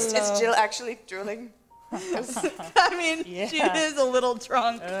 Is Jill actually drooling? I mean, she Yeah. is a little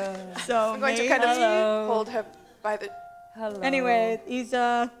drunk. So I'm going to maybe- kind of Hello. hold her by the, Hello. Anyway, he's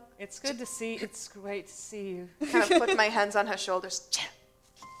It's good to see. It's great to see you. kind of put my hands on her shoulders. Jill.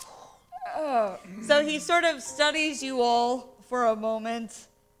 Oh. so he sort of studies you all for a moment.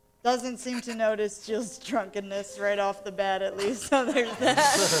 Doesn't seem to notice Jill's drunkenness right off the bat, at least. So there's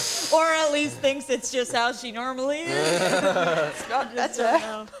that. Or at least thinks it's just how she normally is. It's not Just better. don't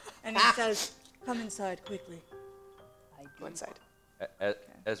know. And he says, "Come inside quickly." Go inside.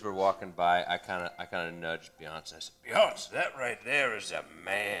 As we're walking by, I kind of nudge Beyonce. I say, Beyonce, that right there is a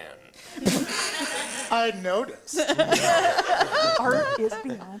man. I noticed. Art is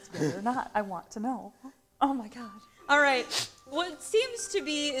beyond good or not. I want to know. Oh my god. All right. What it seems to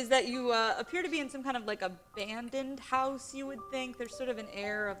be is that you appear to be in some kind of like abandoned house, you would think. There's sort of an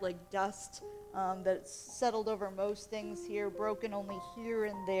air of like dust that's settled over most things here, broken only here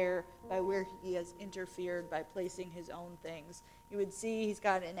and there by where he has interfered by placing his own things. You would see he's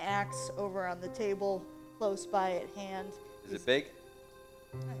got an axe over on the table close by at hand. is it big?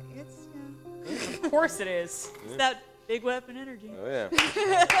 It's, Of course it is. it's that big weapon energy. Oh yeah.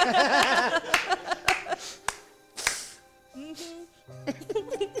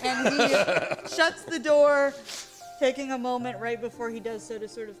 And he shuts the door, taking a moment right before he does so to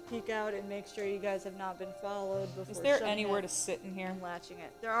sort of peek out and make sure you guys have not been followed before Is there shutting anywhere it to sit in here? and latching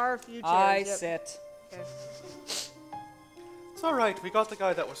it. There are a few chairs. I yep. sit. Okay. It's all right. We got the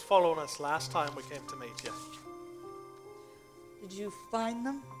guy that was following us last time we came to meet you. Did you find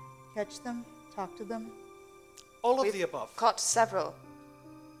them? Catch them? Talk to them? All of We've the above. Caught several.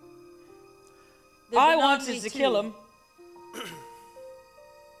 They've I been on wanted me to too. kill him.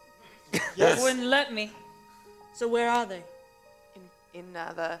 Yes. Wouldn't let me. So where are they? In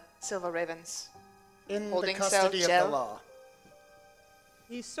the Silver Ravens. In the Holding custody of cell, the Jill. law.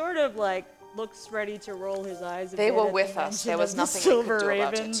 He sort of like looks ready to roll his eyes. A They bit were at with the us. mention There was of nothing the we could Silver do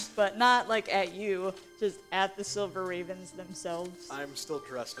about Ravens, it. but not like at you, just at the Silver Ravens themselves. I'm still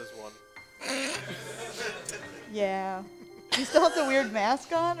dressed as one. Yeah. You still have the weird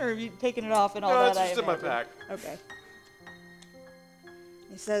mask on, or have you taken it off and all No, that? it's just I in my imagine? pack. Okay.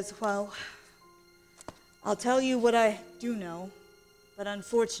 He says, "Well, I'll tell you what I do know, but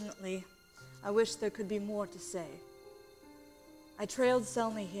unfortunately, I wish there could be more to say. I trailed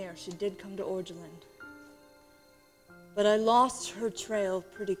Selmy here. She did come to Orgeland. But I lost her trail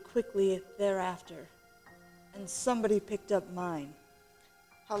pretty quickly thereafter, and somebody picked up mine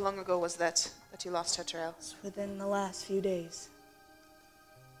How long ago was that you lost her trail? within the last few days.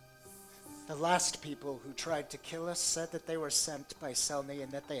 The last people who tried to kill us said that they were sent by Selny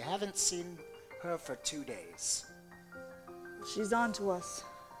and that they haven't seen her for 2 days. She's on to us.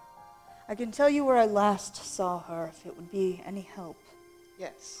 I can tell you where I last saw her if it would be any help,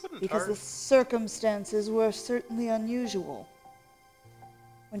 Yes. because the circumstances were certainly unusual.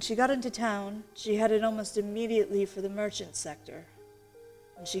 When she got into town, she headed almost immediately for the merchant sector.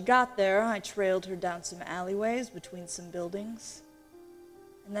 When she got there, I trailed her down some alleyways between some buildings.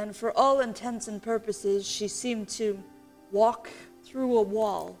 And then, for all intents and purposes, she seemed to walk through a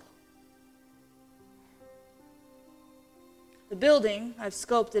wall. The building, I've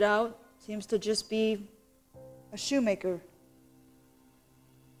scoped it out, seems to just be a shoemaker.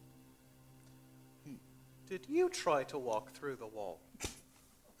 Did you try to walk through the wall?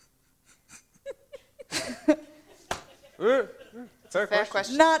 Fair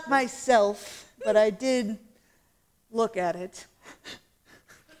question. Not myself, but I did look at it.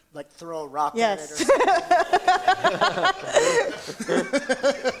 Like throw a rock Yes. at it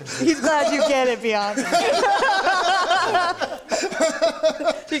or He's glad you get it, Bianca.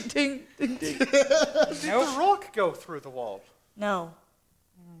 Ding, ding, ding, ding. Did the rock go through the wall? No.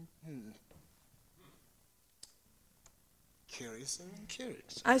 Curious and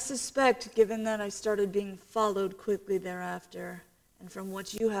curious. I suspect, given that I started being followed quickly thereafter, and from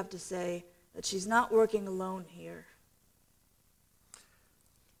what you have to say, that she's not working alone here.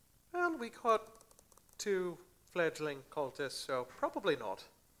 Well, we caught 2 fledgling cultists, so probably not.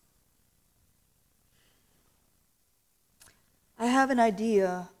 I have an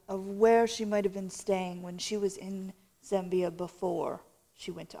idea of where she might have been staying when she was in Zambia before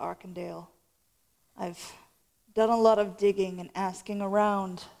she went to Arkandale. I've done a lot of digging and asking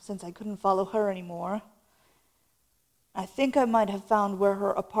around since I couldn't follow her anymore. I think I might have found where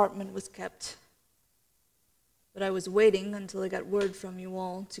her apartment was kept. But I was waiting until I got word from you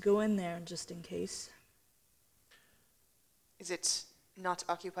all to go in there just in case. Is it not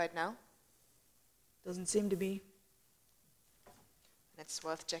occupied now? Doesn't seem to be. It's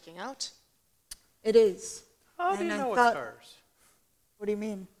worth checking out. It is. How do And you I know thought- it's hers? What do you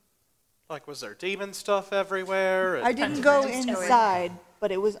mean? Like, was there demon stuff everywhere? I didn't go inside,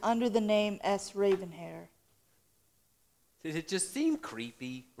 but it was under the name S. Ravenhair. Did it just seem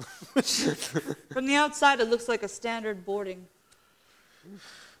creepy? From the outside, it looks like a standard boarding.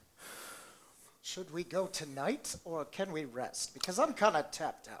 Should we go tonight or can we rest? Because I'm kind of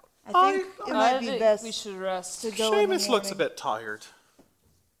tapped out. I think it might be best we should rest. to go in the Seamus looks a morning. bit tired.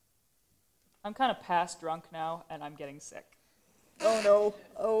 I'm kind of past drunk now, and I'm getting sick. Oh no!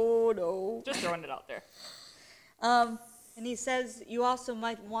 Oh no! Just throwing it out there. And he says you also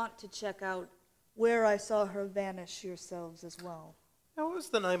might want to check out where I saw her vanish yourselves as well. Now, what was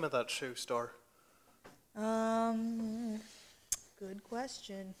the name of that shoe store? Good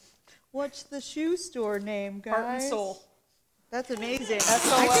question. What's the shoe store name, guys? Heart and Soul. That's amazing.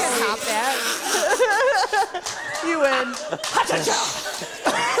 I can't top that. You win.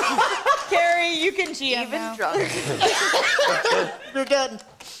 Carrie, you can GM Even now. drunk. You're done.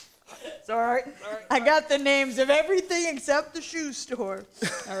 It's all right. I got the names of everything except the shoe store.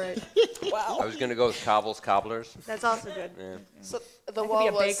 All right. I was gonna go with Cobble's Cobblers. That's also good. Yeah. So the could be wall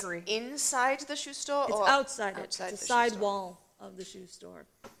a was bakery. inside the shoe store It's or outside it. outside It's a the shoe side store? wall of the shoe store.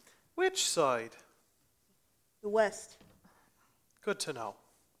 Which side? The west. Good to know.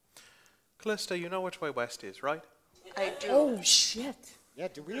 Callista, you know which way west is, right? I do. Oh shit. Yeah,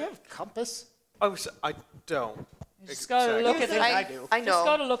 do we have compass? I don't. You just gotta look at the. I Just know.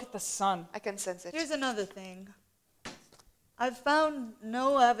 gotta look at the sun. I can sense it. Here's another thing. I've found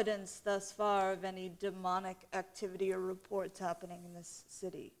no evidence thus far of any demonic activity or reports happening in this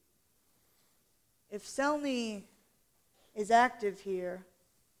city. If Selny is active here,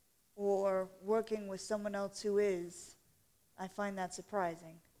 or working with someone else who is, I find that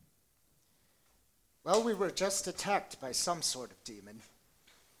surprising. Well, we were just attacked by some sort of demon.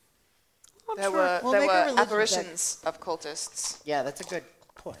 There were We'll make a religion check. apparitions of cultists. Yeah, that's a good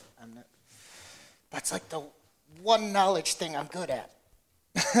point. That's like the one knowledge thing I'm good at.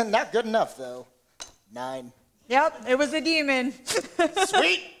 Not good enough, though. 9. Yep, it was a demon.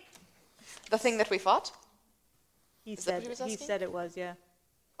 Sweet! The thing that we fought? He Is that what said he was he asking? said it was, yeah.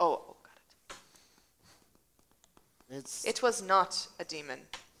 Oh, got it. It's It was not a demon.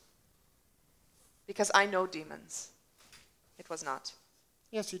 Because I know demons. It was not.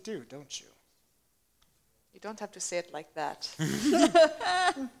 Yes, you do, don't you? You don't have to say it like that.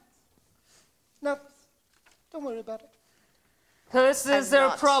 No, don't worry about it. Callista, is I'm there a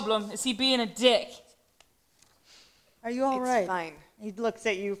not. problem? Is he being a dick? Are you all It's right? fine. He looks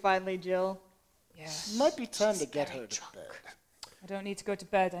at you finally, Jill. Yeah. Might be time to get her to bed. I don't need to go to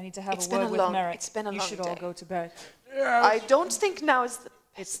bed. I need to have It's a been word a with long- Merrick. it's been a you long should all day. go to bed. I don't think now is the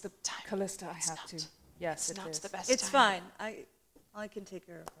It's the time. Callista, I have to. Yes, It's it not is. the best It's time. fine. I can take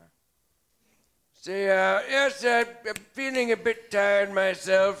care of her. Say, yes, I'm feeling a bit tired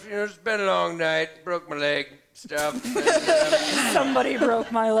myself. You know, it's been a long night. Broke my leg, stuff. Somebody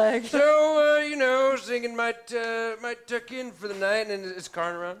broke my leg. So, you know, I was thinking might tuck in for the night. And is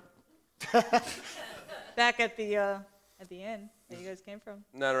Karn around? Back at the inn that you guys came from.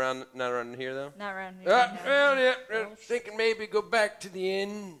 Not around here though. Not around here. Well, yeah, thinking maybe go back to the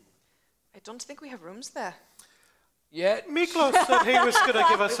inn. I don't think we have rooms there. Yet? Miklos said he was going to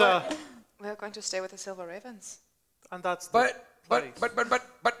give us a... We're going to stay with the Silver Ravens. And that's the But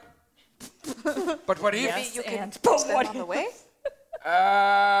what if? Maybe you can and- put them on the way?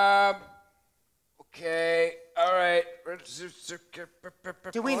 Okay, all right.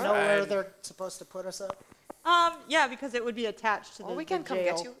 Do we know where they're supposed to put us up? Yeah, because it would be attached to the Well, we can the come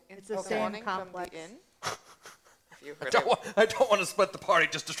jail. get you in It's the the same morning complex. from the inn. If you heard I don't want to split the party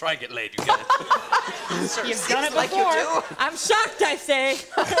just to try and get laid. You get it? You've done it like you before. do. I'm shocked, I say.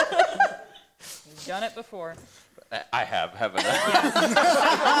 You've done it before. I have, haven't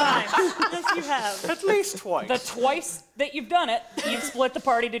I? Yes, you have. At least twice. The twice that you've done it, you've split the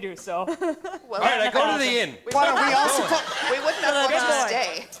party to do so. Well, All right, I go to the inn. What are we all supposed? we wouldn't have wanted to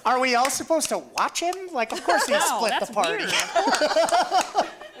stay. Are we all supposed to watch him? Like, of course he No, split that's the party. weird.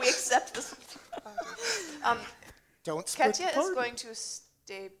 We accept this. Don't split Katya the party. is going to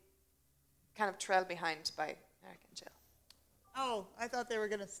stay, kind of trail behind by Merrick and Jill. Oh, I thought they were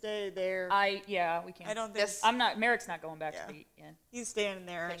gonna stay there. Yeah, we can't. I don't think Yes. I'm not. Merrick's not going back Yeah. to the inn. he's staying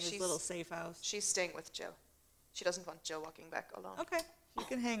there in Okay, his she's- little safe house. She's staying with Jill. She doesn't want Jill walking back alone. Okay, you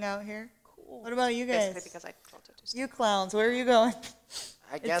can hang out here. Cool. What about you guys? Basically because I told her to stay. You clowns, where are you going?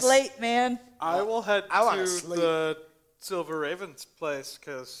 I guess It's late, man. I will head I wanna to sleep. the Silver Raven's place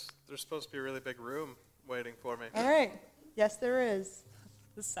because there's supposed to be a really big room waiting for me. All right. Yes, there is.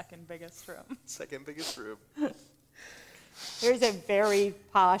 The second biggest room. Second biggest room. There's a very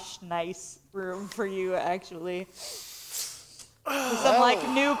posh, nice room for you, actually. With some like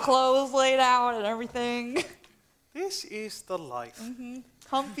new clothes laid out and everything. This is the life.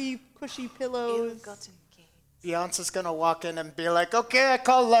 Comfy, cushy pillows. Ill-gotten gain. Beyonce's gonna walk in and be like, "Okay, I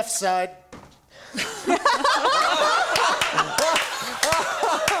call left side."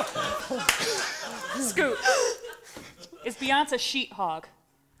 Scoot. Is Beyonce sheet hog?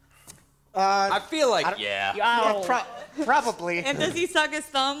 I feel like, yeah. Ow. Probably. And does he suck his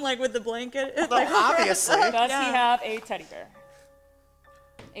thumb like with the blanket? Well, obviously. Does Yeah. he have a teddy bear?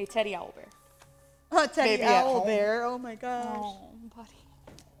 A teddy owl bear. Oh, Teddy Maybe at Owl home. Bear. Oh my gosh. Oh,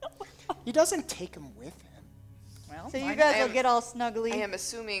 buddy. He doesn't take him with him. Well, So you why guys I will am- get all snuggly. I am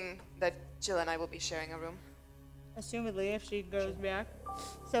assuming that Jill and I will be sharing a room. Assumedly, if she goes back.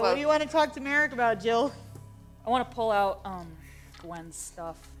 So Well- what do you want to talk to Merrick about, Jill? I want to pull out Gwen's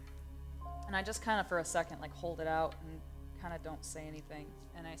stuff, and I just kind of for a second like hold it out and kind of don't say anything.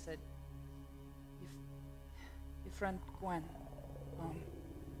 And I said, "Your friend Gwen,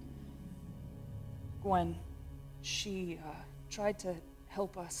 Gwen, she tried to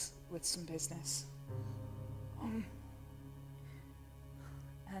help us with some business, and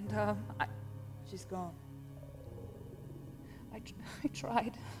She's gone. I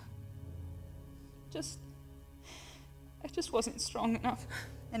tried. I just wasn't strong enough."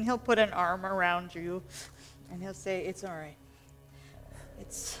 And he'll put an arm around you, and he'll say, "It's all right.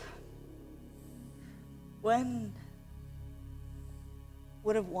 It's Gwen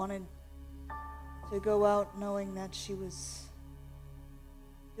would have wanted to go out knowing that she was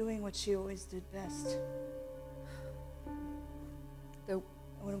doing what she always did best. That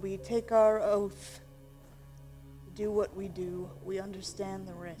when we take our oath to do what we do, we understand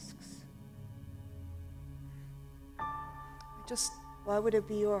the risks. Why would it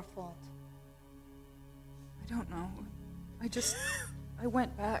be your fault? I don't know. I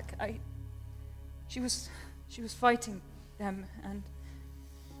went back. She was fighting them, and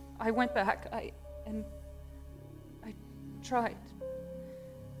I went back. I tried.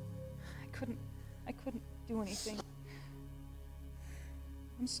 I couldn't do anything.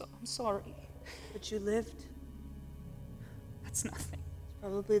 I'm sorry. But you lived. That's nothing. It's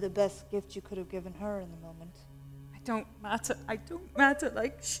probably the best gift you could have given her in the moment. I don't matter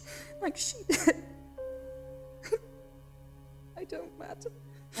like she did. I don't matter.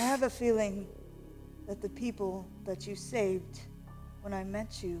 I have a feeling that the people that you saved when I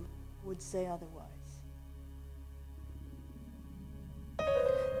met you would say otherwise.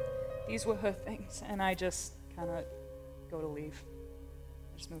 These were her things, and I just kind of go to leave.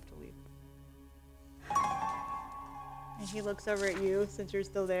 I just move to leave. And he looks over at you since you're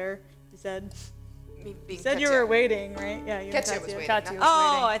still there. He said, Me being you said you Katya. were waiting, right? Yeah, you and Katya was waiting. Katya not- was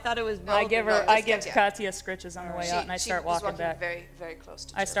Oh, waiting. I thought it was I give her. no, it I was give Katya. Katya scritches on the way out, and I She start was walking back. very, very close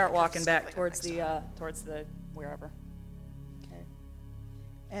to I Jill start because walking back like towards next to her. the wherever. Okay.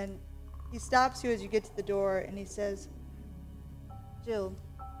 And he stops you as you get to the door, and he says, Jill,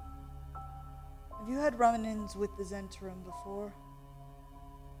 have you had run-ins with the Zentrum before?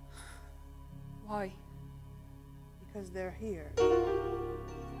 Why? Because they're here.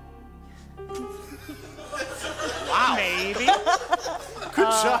 Wow. Maybe.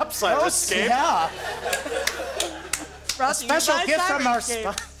 Good job, Sirenscape. Yeah. Brought A to you special by gift from our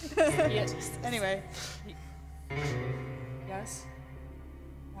Sirenscape. Yes. Anyway, Yes.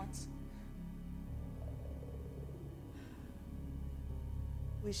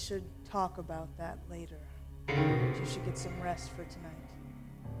 we should talk about that later. You should get some rest for tonight.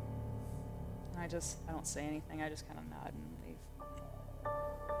 I don't say anything. I just kind of nod and leave.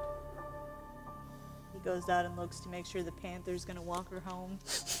 He goes out and looks to make sure the panther's gonna walk her home.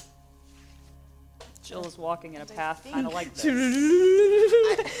 Jill is walking in a path kind of like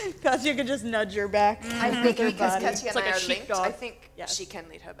this. Katya could just nudge her back. I think because Katya It's and like I a are linked, sheepdog. I think Yes. she can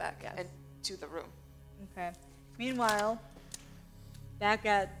lead her back Yes. and to the room. Okay. Meanwhile, back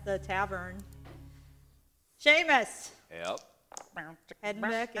at the tavern, Seamus Yep. heading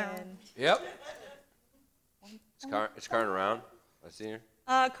back in. Yep. Is Karn around? I see her.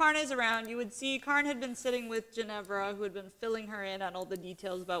 Karn is around. You would see Karn had been sitting with Ginevra, who had been filling her in on all the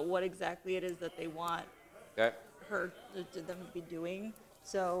details about what exactly it is that they want Okay. them to be doing.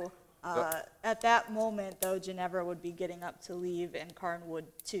 So at that moment, though, Ginevra would be getting up to leave, and Karn would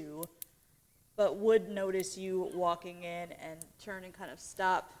too, but would notice you walking in and turn and kind of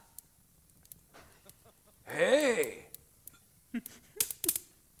stop. Hey!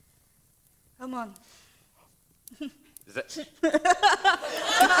 Come on. Is that?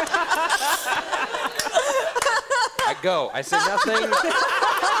 I go. I say nothing, and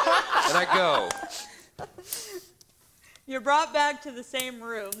I go. You're brought back to the same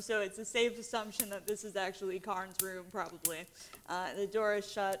room, so it's a safe assumption that this is actually Karn's room, probably. The door is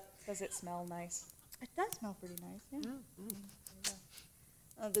shut. Does it smell nice? It does smell pretty nice, yeah.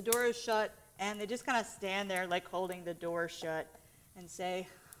 The door is shut, and they just kind of stand there, like holding the door shut, and say,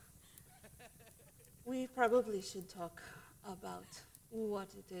 "We probably should talk about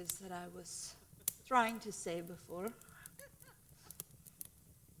what it is that I was trying to say before."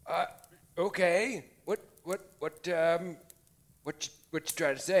 Okay. What you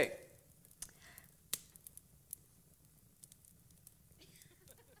trying to say?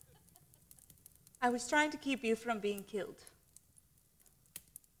 I was trying to keep you from being killed.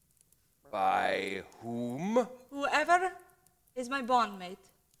 By whom? Whoever is my bondmate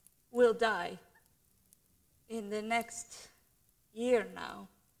will die in the next year now.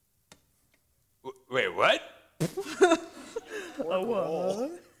 Wait, what?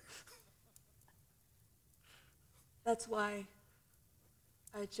 That's why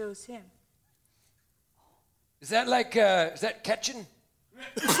I chose him. Is that like, is that catching?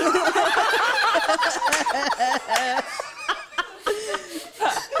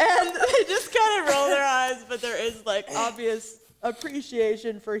 And they just kind of roll their eyes, but there is like obvious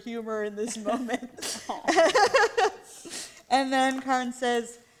appreciation for humor in this moment. And then Karn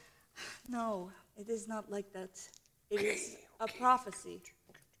says, "No, it is not like that. It is a prophecy.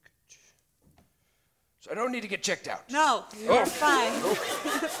 So I don't need to get checked out. No, you are fine."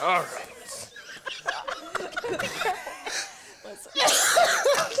 All right.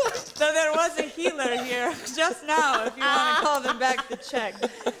 So there was a healer here just now, if you want to call them back to check.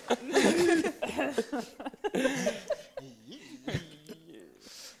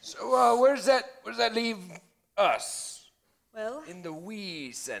 So where does that leave us Well, in the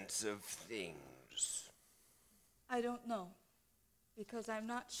we sense of things? I don't know, because I'm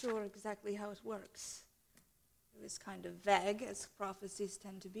not sure exactly how it works. It was kind of vague, as prophecies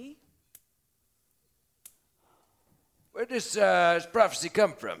tend to be. Where does this prophecy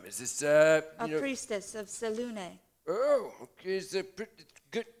come from? Is this A priestess of Selune. Oh, okay. Is it pretty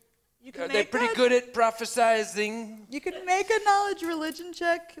good? You can Are they make pretty a- good at prophesizing? You can make a knowledge religion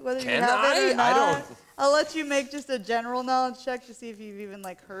check, whether you Can have it I? or I not. don't- I'll let you make just a general knowledge check to see if you've even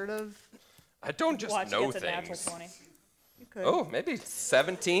like heard of. I don't just Watch know gets a natural things. 20. You could. Oh, maybe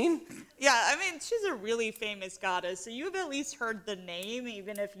 17? Yeah, I mean, she's a really famous goddess, so you've at least heard the name,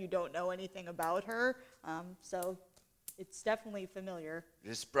 even if you don't know anything about her. So it's definitely familiar.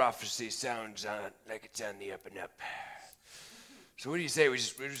 This prophecy sounds like it's on the up and up. So what do you say? We're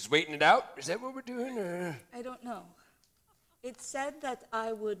just waiting it out? Is that what we're doing? Or? I don't know. It said that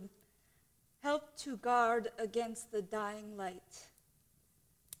I would help to guard against the dying light,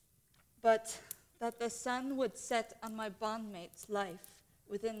 but that the sun would set on my bondmate's life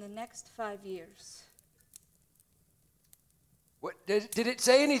within the next 5 years. What did it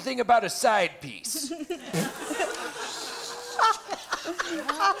say anything about a side piece?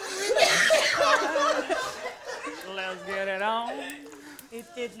 Let's get it on. It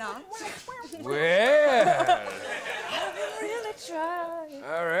did not. Well, Really try.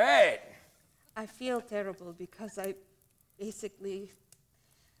 all right. I feel terrible because I basically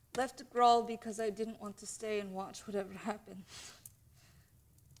left Grawl because I didn't want to stay and watch whatever happened.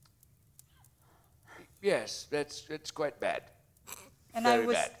 Yes, that's quite bad. And I Very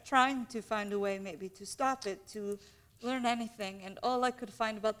was bad. trying to find a way maybe to stop it, to learn anything, and all I could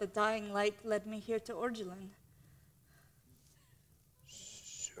find about the dying light led me here to Orgelin.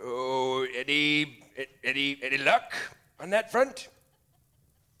 Oh, any luck on that front?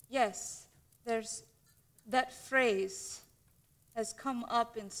 Yes, there's that phrase has come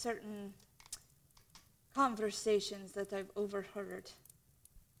up in certain conversations that I've overheard.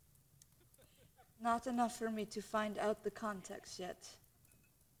 Not enough for me to find out the context yet,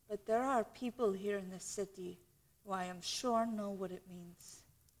 but there are people here in this city who I am sure know what it means.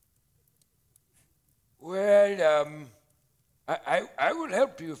 Well, I will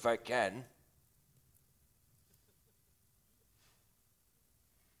help you if I can.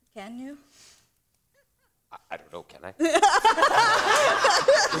 Can you? I don't know, can I?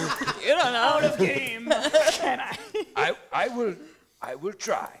 You don't know. Out of game. Can I? I will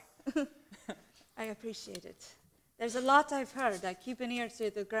try. I appreciate it. There's a lot I've heard. I keep an ear to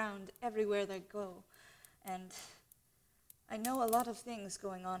the ground everywhere I go. And I know a lot of things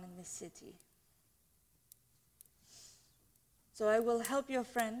going on in this city. So I will help your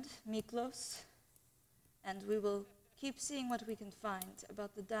friend, Miklos, and we will keep seeing what we can find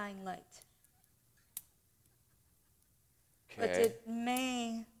about the dying light. Okay. But it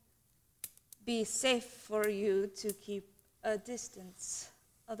may be safe for you to keep a distance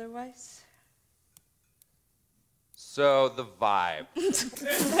otherwise. So the vibe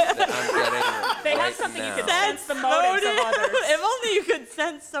that I'm getting They right have something now. you can sense the motives of others. If only you could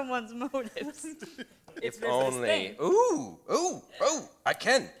sense someone's motives. If this only. thing. Ooh, I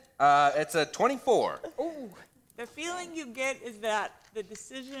can. It's a 24. Ooh. The feeling you get is that the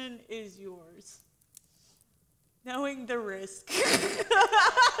decision is yours. Knowing the risk.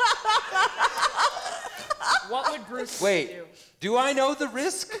 What would Bruce do? Wait, do I know the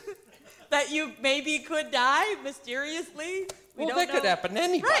risk? That you maybe could die mysteriously. We Well, don't that know. could happen to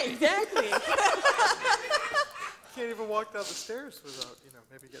anybody. Right, exactly. Can't even walk down the stairs without,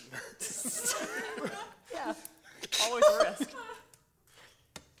 maybe getting hurt. Yeah. Always a risk.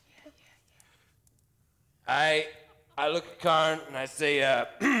 I look at Karn and I say,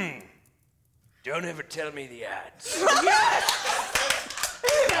 don't ever tell me the odds.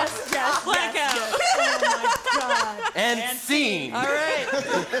 Yes, blackout. Oh my God. And scene. All right.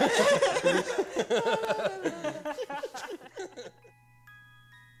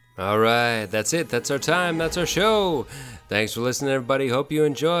 All right, that's it. That's our time. That's our show. Thanks for listening, everybody. Hope you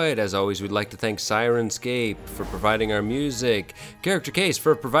enjoyed. As always, we'd like to thank Sirenscape for providing our music, Character Case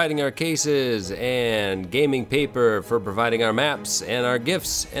for providing our cases, and Gaming Paper for providing our maps and our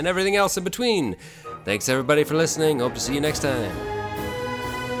gifts and everything else in between. Thanks, everybody, for listening. Hope to see you next time.